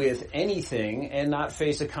with anything and not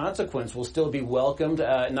face a consequence. Will still be welcomed.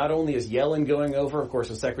 Not only is Yellen going over, of course,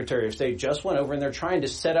 the Secretary of State just went over, and they're trying to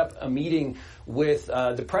set up a meeting with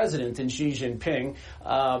the president and Xi Jinping.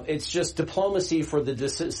 It's just diplomacy for the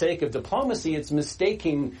sake of diplomacy. It's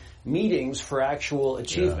mistaking meetings for actual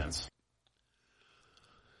achievements. Yeah.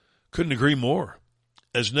 Couldn't agree more.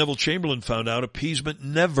 As Neville Chamberlain found out, appeasement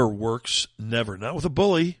never works, never. Not with a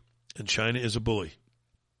bully, and China is a bully.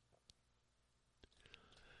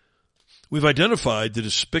 We've identified the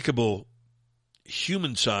despicable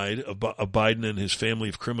human side of Biden and his family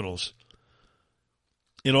of criminals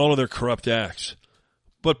in all of their corrupt acts.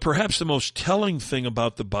 But perhaps the most telling thing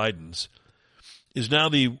about the Bidens is now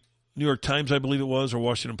the New York Times, I believe it was, or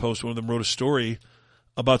Washington Post, one of them wrote a story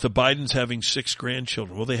about the Bidens having 6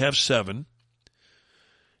 grandchildren. Well, they have 7.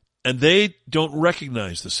 And they don't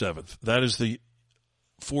recognize the 7th. That is the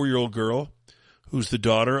 4-year-old girl who's the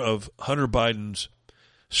daughter of Hunter Biden's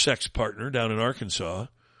sex partner down in Arkansas.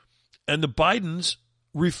 And the Bidens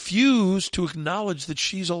refuse to acknowledge that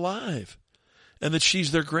she's alive and that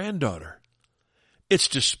she's their granddaughter. It's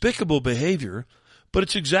despicable behavior, but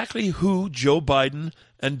it's exactly who Joe Biden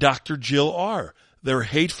and Dr. Jill are. They're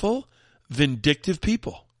hateful, vindictive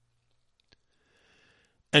people.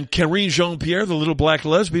 And Karine Jean-Pierre, the little black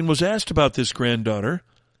lesbian, was asked about this granddaughter.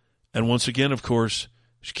 And once again, of course,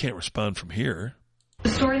 she can't respond from here.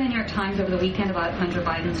 The story in the New York Times over the weekend about Hunter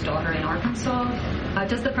Biden's daughter in Arkansas,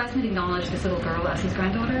 does the president acknowledge this little girl as his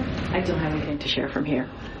granddaughter? I don't have anything to share from here.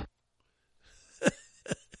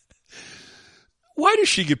 Why does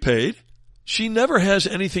she get paid? She never has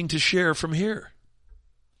anything to share from here.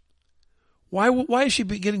 Why is she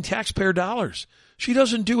getting taxpayer dollars? She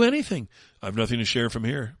doesn't do anything. I have nothing to share from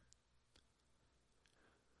here.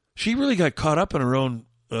 She really got caught up in her own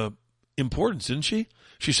importance, didn't she?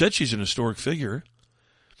 She said she's an historic figure,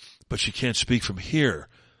 but she can't speak from here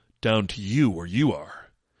down to you where you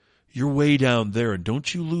are. You're way down there, and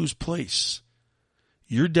don't you lose place.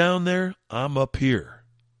 You're down there, I'm up here.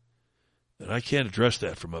 And I can't address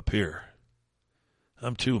that from up here.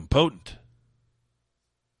 I'm too impotent.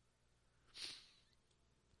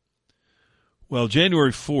 Well,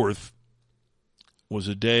 January 4th was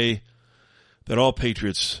a day that all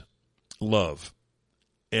patriots love.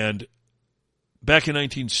 And back in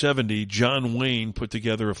 1970, John Wayne put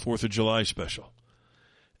together a 4th of July special.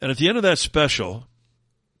 And at the end of that special,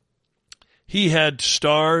 he had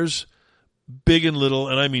stars, big and little,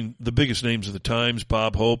 and I mean the biggest names of the times: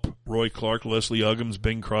 Bob Hope, Roy Clark, Leslie Uggams,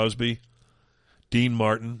 Bing Crosby, Dean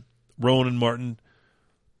Martin, Rowan Martin,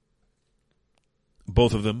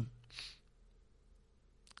 both of them,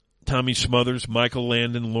 Tommy Smothers, Michael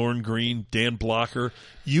Landon, Lorne Green, Dan Blocker,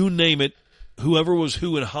 you name it, whoever was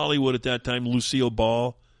who in Hollywood at that time, Lucille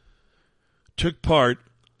Ball, took part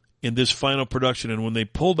in this final production. And when they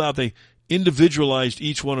pulled out, they individualized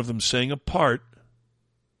each one of them, saying a part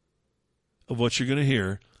of what you're going to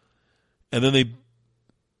hear. And then they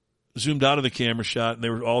zoomed out of the camera shot, and they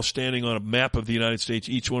were all standing on a map of the United States,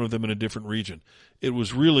 each one of them in a different region. It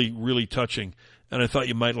was really, really touching, and I thought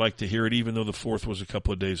you might like to hear it, even though the 4th was a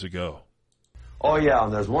couple of days ago. Oh, yeah,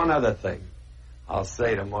 and there's one other thing I'll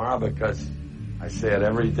say tomorrow, because I say it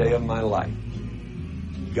every day of my life.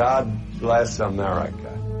 God bless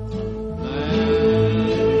America.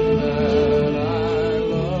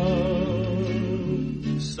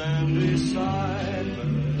 Stand beside her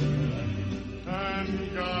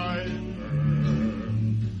and guide her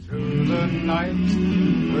through the night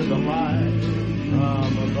with the light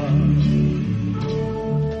from above.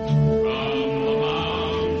 From the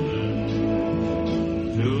mountain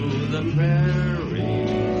to the prairie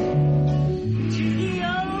to the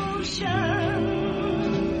ocean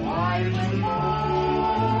wide and wide.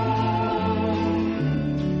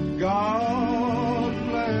 God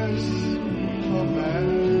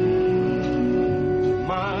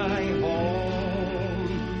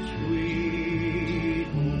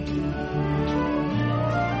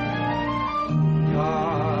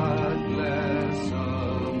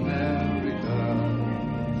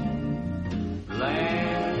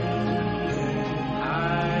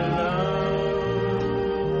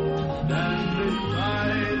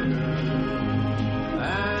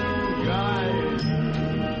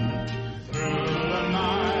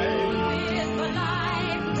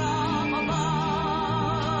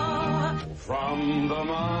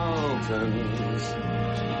mountains,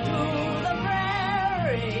 through the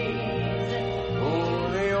prairies,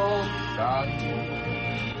 through the ocean,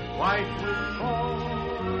 white with foam.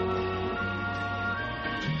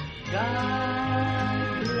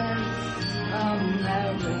 God bless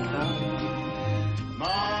America,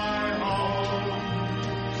 My home,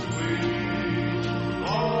 sweet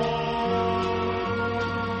home.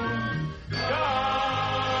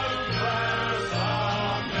 God bless America.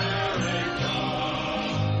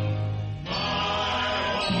 My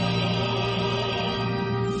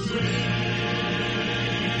home, sweet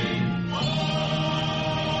home.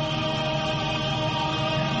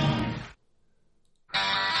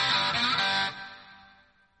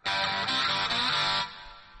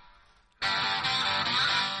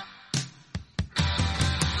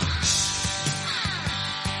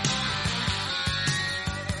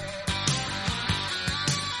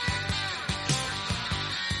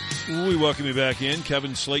 We welcome you back in.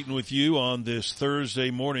 Kevin Slaten with you on this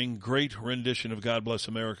Thursday morning. Great rendition of God Bless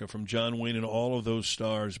America from John Wayne and all of those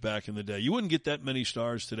stars back in the day. You wouldn't get that many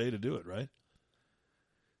stars today to do it, right?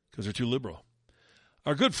 Because they're too liberal.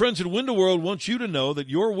 Our good friends at Window World want you to know that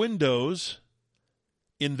your windows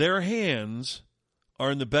in their hands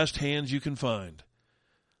are in the best hands you can find.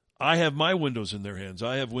 I have my windows in their hands.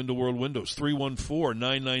 I have Window World windows.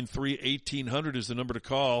 314-993-1800 is the number to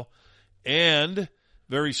call. And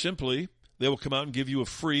very simply, they will come out and give you a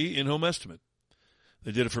free in-home estimate.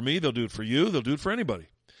 They did it for me. They'll do it for you. They'll do it for anybody.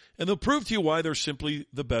 And they'll prove to you why they're simply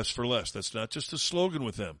the best for less. That's not just a slogan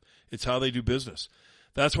with them. It's how they do business.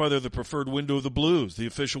 That's why they're the preferred window of the Blues, the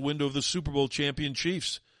official window of the Super Bowl champion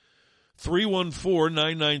Chiefs.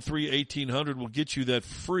 314-993-1800 will get you that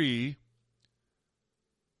free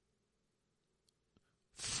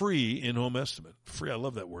in-home estimate. Free, I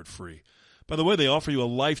love that word, free. By the way, they offer you a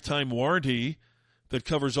lifetime warranty that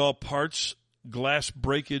covers all parts, glass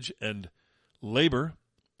breakage, and labor.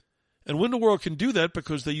 And Window World can do that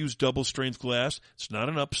because they use double-strength glass. It's not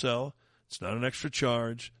an upsell. It's not an extra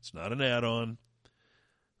charge. It's not an add-on.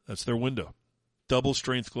 That's their window.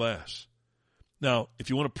 Double-strength glass. Now, if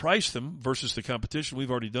you want to price them versus the competition,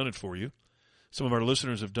 we've already done it for you. Some of our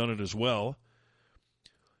listeners have done it as well.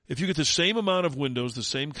 If you get the same amount of windows, the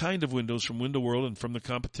same kind of windows from Window World and from the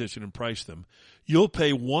competition and price them, you'll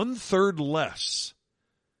pay 1/3 less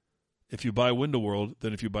if you buy Window World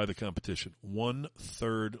than if you buy the competition.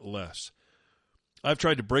 1/3 less. I've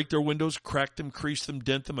tried to break their windows, crack them, crease them,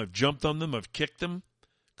 dent them. I've jumped on them. I've kicked them.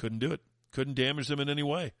 Couldn't do it. Couldn't damage them in any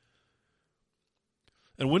way.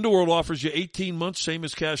 And Window World offers you 18 months, same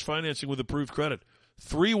as cash financing with approved credit.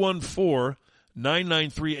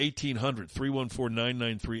 314-993-1800.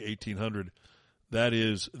 314-993-1800. That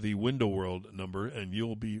is the Window World number, and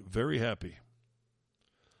you'll be very happy.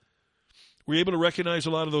 Were you able to recognize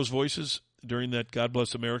a lot of those voices during that God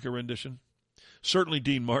Bless America rendition? Certainly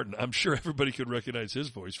Dean Martin. I'm sure everybody could recognize his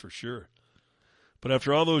voice for sure. But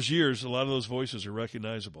after all those years, a lot of those voices are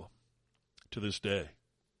recognizable to this day.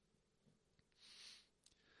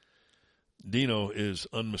 Dino is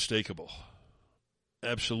unmistakable.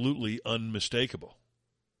 Absolutely unmistakable.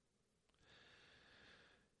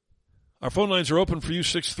 Our phone lines are open for you,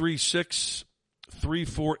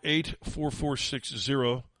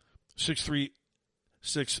 636-348-4460.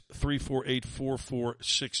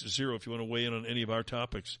 636-348-4460 if you want to weigh in on any of our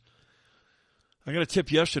topics. I got a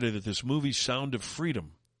tip yesterday that this movie, Sound of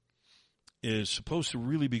Freedom, is supposed to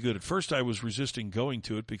really be good. At first I was resisting going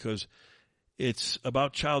to it because it's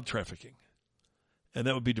about child trafficking, and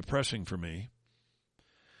that would be depressing for me.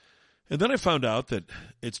 And then I found out that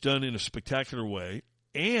it's done in a spectacular way,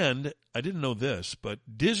 and I didn't know this, but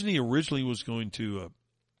Disney originally was going to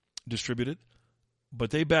distribute it,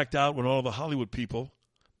 but they backed out when all the Hollywood people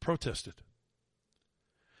protested.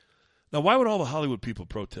 Now, why would all the Hollywood people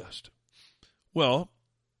protest? Well,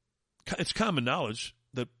 it's common knowledge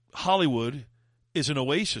that Hollywood is an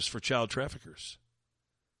oasis for child traffickers.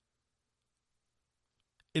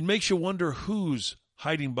 It makes you wonder who's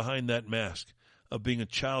hiding behind that mask of being a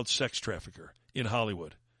child sex trafficker in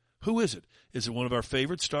Hollywood. Who is it? Is it one of our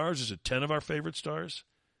favorite stars? Is it 10 of our favorite stars?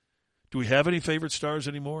 Do we have any favorite stars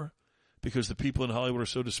anymore? Because the people in Hollywood are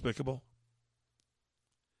so despicable?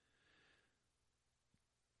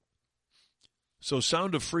 So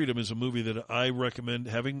Sound of Freedom is a movie that I recommend,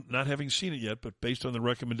 not having seen it yet, but based on the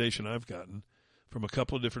recommendation I've gotten from a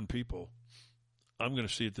couple of different people, I'm going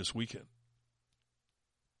to see it this weekend.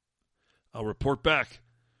 I'll report back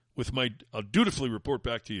I'll dutifully report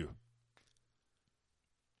back to you.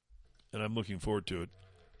 And I'm looking forward to it.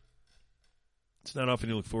 It's not often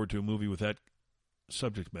you look forward to a movie with that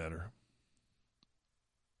subject matter.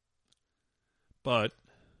 But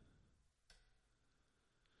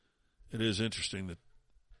It is interesting that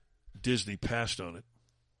Disney passed on it.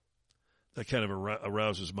 That kind of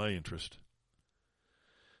arouses my interest.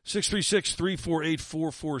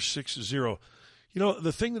 636-348-4460. You know,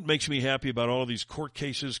 the thing that makes me happy about all of these court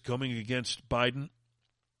cases coming against Biden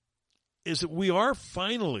is that we are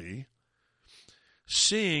finally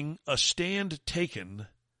seeing a stand taken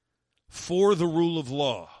for the rule of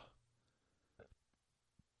law.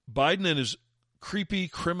 Biden and his creepy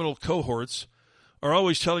criminal cohorts are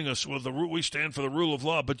always telling us, well, we stand for the rule of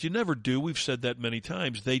law, but you never do. We've said that many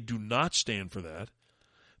times. They do not stand for that.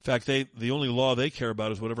 In fact, the only law they care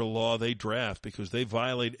about is whatever law they draft, because they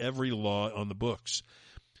violate every law on the books.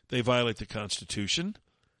 They violate the Constitution,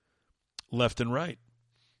 left and right.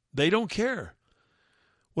 They don't care.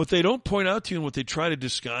 What they don't point out to you and what they try to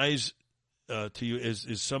disguise to you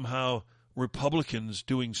is somehow Republicans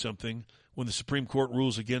doing something when the Supreme Court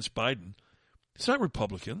rules against Biden. It's not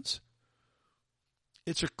Republicans.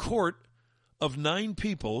 It's a court of 9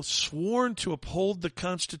 people sworn to uphold the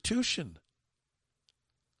Constitution.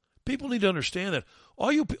 People need to understand that.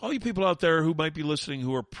 All you people out there who might be listening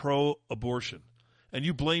who are pro-abortion, and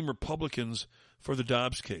you blame Republicans for the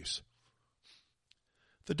Dobbs case.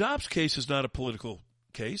 The Dobbs case is not a political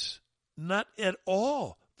case. Not at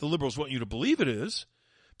all. The liberals want you to believe it is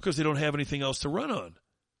because they don't have anything else to run on.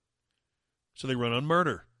 So they run on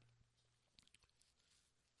murder.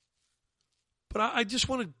 But I just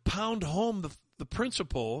want to pound home the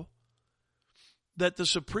principle that the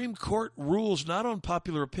Supreme Court rules not on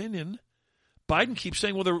popular opinion. Biden keeps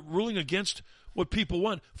saying, well, they're ruling against what people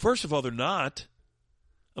want. First of all, they're not.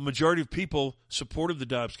 A majority of people supported the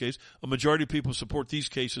Dobbs case. A majority of people support these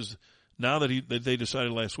cases now that they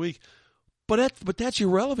decided last week. But that's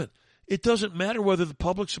irrelevant. It doesn't matter whether the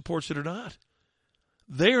public supports it or not.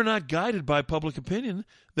 They are not guided by public opinion.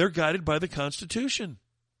 They're guided by the Constitution.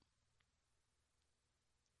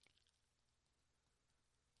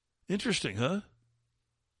 Interesting, huh?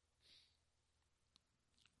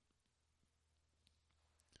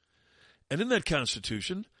 And in that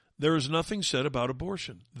Constitution, there is nothing said about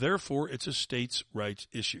abortion. Therefore, it's a states' rights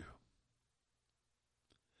issue.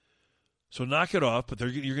 So knock it off, but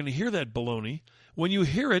you're going to hear that baloney. When you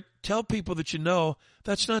hear it, tell people that you know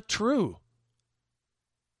that's not true.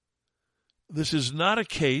 This is not a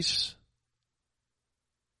case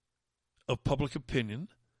of public opinion.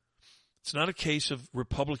 It's not a case of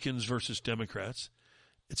Republicans versus Democrats.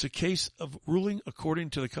 It's a case of ruling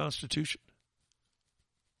according to the Constitution.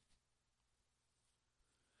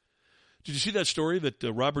 Did you see that story that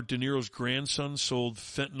Robert De Niro's grandson sold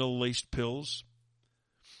fentanyl-laced pills?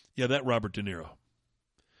 Yeah, that Robert De Niro.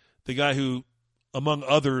 The guy who, among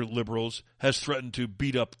other liberals, has threatened to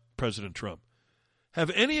beat up President Trump.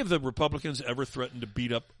 Have any of the Republicans ever threatened to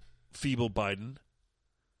beat up feeble Biden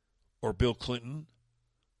or Bill Clinton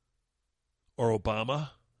or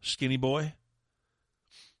Obama, skinny boy?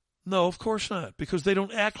 No, of course not, because they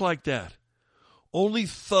don't act like that. Only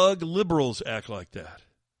thug liberals act like that.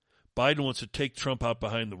 Biden wants to take Trump out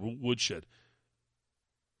behind the woodshed.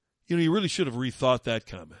 You know, you really should have rethought that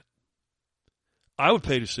comment. I would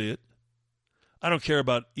pay to see it. I don't care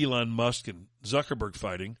about Elon Musk and Zuckerberg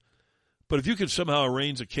fighting, but if you could somehow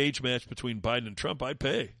arrange a cage match between Biden and Trump, I'd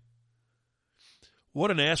pay.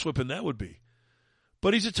 What an ass whipping that would be.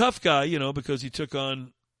 But he's a tough guy, you know, because he took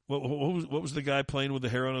on, what was the guy playing with the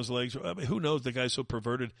hair on his legs? I mean, who knows? The guy's so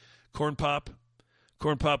perverted. Corn Pop.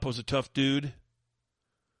 Corn Pop was a tough dude.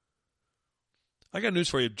 I got news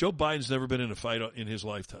for you. Joe Biden's never been in a fight in his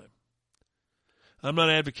lifetime. I'm not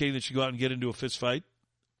advocating that you go out and get into a fist fight,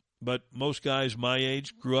 but most guys my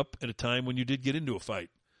age grew up at a time when you did get into a fight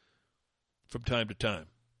from time to time.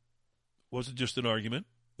 It wasn't just an argument.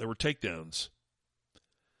 There were takedowns.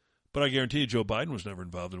 But I guarantee you Joe Biden was never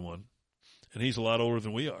involved in one, and he's a lot older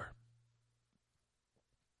than we are.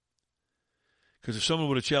 Because if someone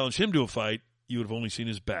would have challenged him to a fight, you would have only seen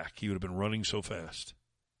his back. He would have been running so fast.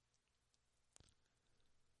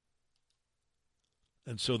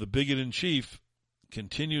 And so the bigot-in-chief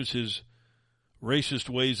continues his racist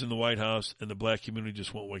ways in the White House, and the black community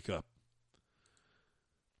just won't wake up.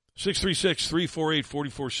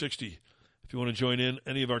 636-348-4460. If you want to join in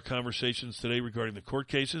any of our conversations today regarding the court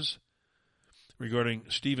cases, regarding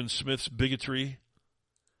Stephen Smith's bigotry,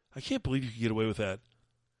 I can't believe you could get away with that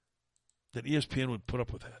ESPN would put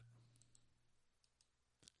up with that.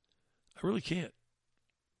 I really can't.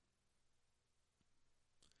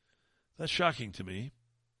 That's shocking to me.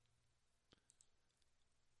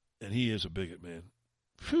 And he is a bigot, man.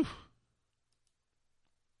 Phew.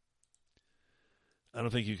 I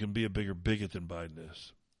don't think you can be a bigger bigot than Biden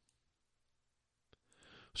is.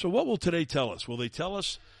 So what will today tell us? Will they tell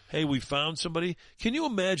us, hey, we found somebody? Can you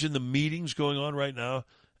imagine the meetings going on right now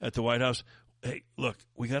at the White House? Hey, look,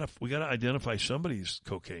 we gotta identify somebody's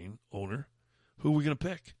cocaine owner. Who are we going to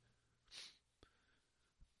pick?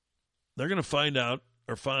 They're going to find out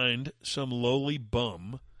or find some lowly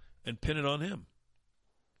bum and pin it on him.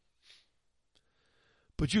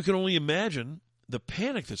 But you can only imagine the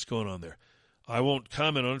panic that's going on there. I won't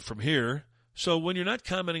comment on it from here. So when you're not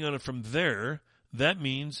commenting on it from there, that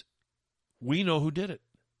means we know who did it.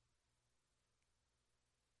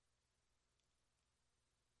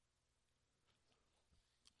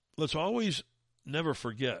 Let's always never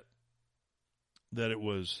forget that it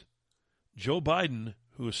was Joe Biden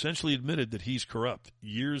who essentially admitted that he's corrupt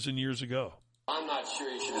years and years ago. I'm not sure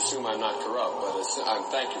you should assume I'm not corrupt, but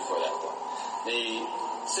thank you for that, though.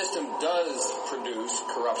 The system does produce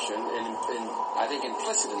corruption, and I think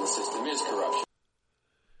implicit in the system is corruption.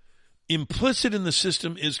 Implicit in the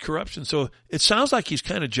system is corruption. So it sounds like he's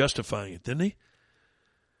kind of justifying it, didn't he?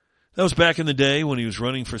 That was back in the day when he was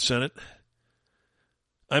running for Senate.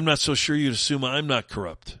 I'm not so sure you'd assume I'm not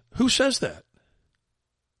corrupt. Who says that?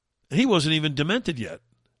 And he wasn't even demented yet.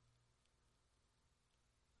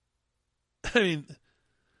 I mean,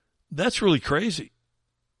 that's really crazy.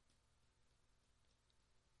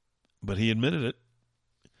 But he admitted it.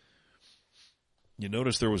 You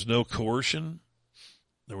notice there was no coercion.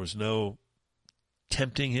 There was no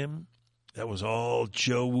tempting him. That was all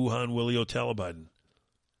Joe Wuhan Willie O'Tala Biden.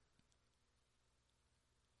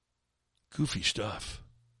 Goofy stuff.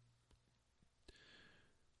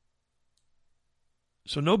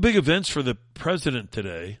 So no big events for the president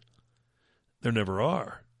today. There never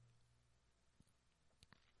are.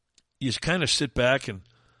 You just kind of sit back and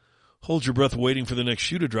hold your breath waiting for the next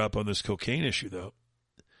shoe to drop on this cocaine issue, though.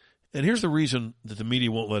 And here's the reason that the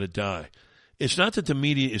media won't let it die. It's not that the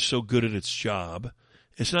media is so good at its job.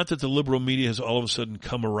 It's not that the liberal media has all of a sudden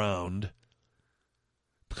come around,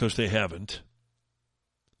 because they haven't.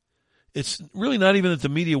 It's really not even that the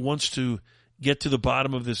media wants to get to the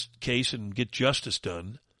bottom of this case and get justice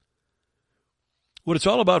done. What it's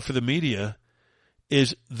all about for the media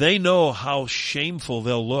is they know how shameful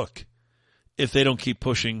they'll look if they don't keep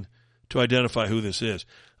pushing to identify who this is.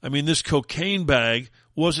 I mean, this cocaine bag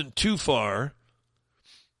wasn't too far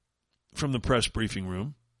from the press briefing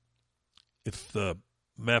room. If the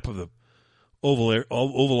map of the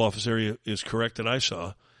Oval Office area is correct that I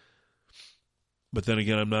saw. But then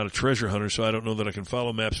again, I'm not a treasure hunter, so I don't know that I can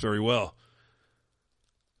follow maps very well.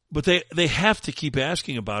 But they have to keep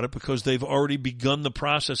asking about it because they've already begun the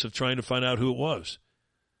process of trying to find out who it was.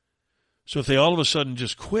 So if they all of a sudden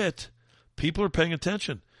just quit, people are paying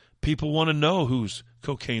attention. People want to know whose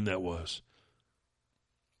cocaine that was.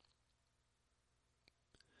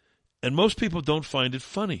 And most people don't find it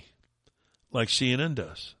funny, like CNN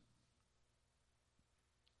does.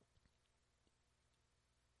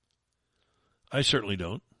 I certainly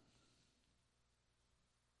don't.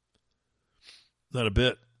 Not a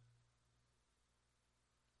bit.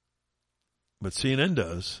 But CNN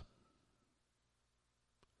does.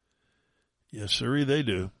 Yes, sirree, they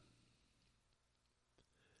do.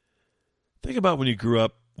 Think about when you grew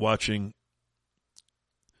up watching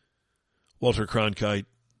Walter Cronkite,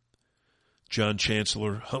 John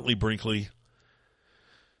Chancellor, Huntley Brinkley,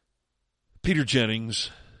 Peter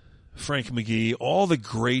Jennings, Frank McGee, all the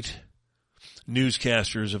great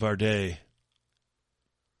newscasters of our day,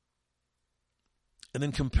 and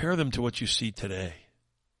then compare them to what you see today.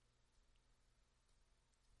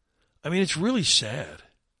 I mean, it's really sad.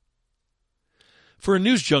 For a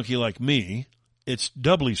news junkie like me, it's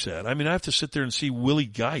doubly sad. I mean, I have to sit there and see Willie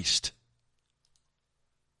Geist.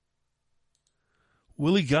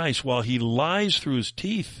 Willie Geist, while he lies through his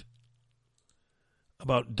teeth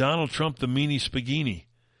about Donald Trump, the meanie spaghetti.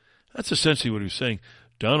 That's essentially what he was saying.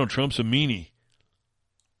 Donald Trump's a meanie.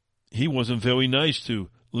 He wasn't very nice to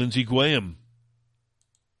Lindsey Graham.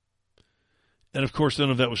 And, of course, none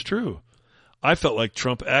of that was true. I felt like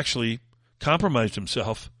Trump actually compromised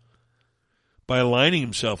himself by aligning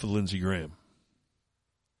himself with Lindsey Graham.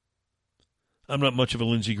 I'm not much of a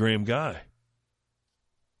Lindsey Graham guy.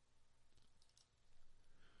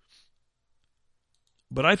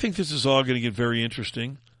 But I think this is all going to get very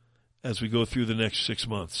interesting as we go through the next 6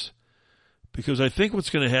 months. Because I think what's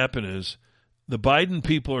going to happen is the Biden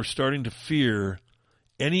people are starting to fear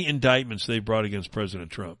any indictments they brought against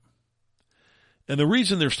President Trump. And the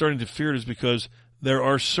reason they're starting to fear it is because there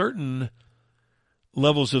are certain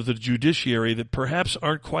levels of the judiciary that perhaps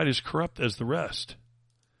aren't quite as corrupt as the rest.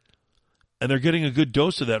 And they're getting a good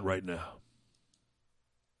dose of that right now.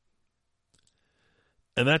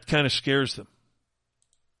 And that kind of scares them.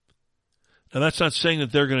 Now, that's not saying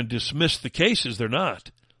that they're going to dismiss the cases. They're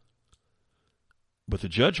not. But the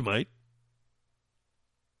judge might.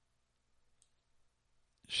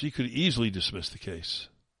 She could easily dismiss the case.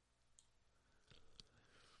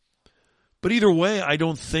 But either way, I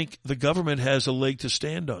don't think the government has a leg to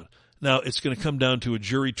stand on. Now, it's going to come down to a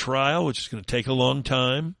jury trial, which is going to take a long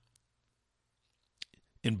time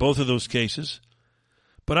in both of those cases.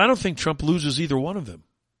 But I don't think Trump loses either one of them.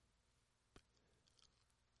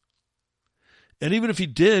 And even if he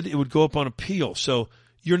did, it would go up on appeal. So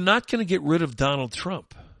you're not going to get rid of Donald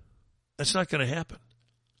Trump. That's not going to happen.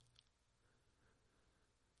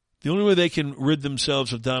 The only way they can rid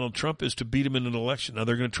themselves of Donald Trump is to beat him in an election. Now,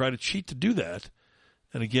 they're going to try to cheat to do that.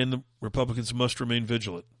 And again, the Republicans must remain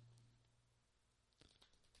vigilant.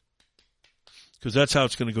 Because that's how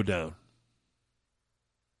it's going to go down.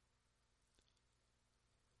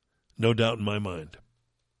 No doubt in my mind.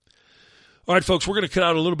 All right, folks, we're going to cut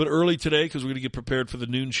out a little bit early today because we're going to get prepared for the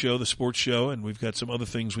noon show, the sports show, and we've got some other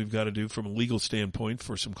things we've got to do from a legal standpoint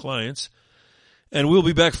for some clients. And we'll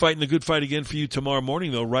be back fighting the good fight again for you tomorrow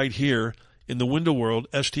morning, though, right here in the window world,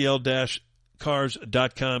 stl-cars.com,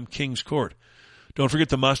 Kings Court. Don't forget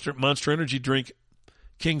the Monster Energy drink,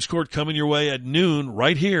 Kings Court, coming your way at noon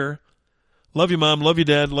right here. Love you, Mom. Love you,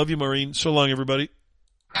 Dad. Love you, Maureen. So long, everybody.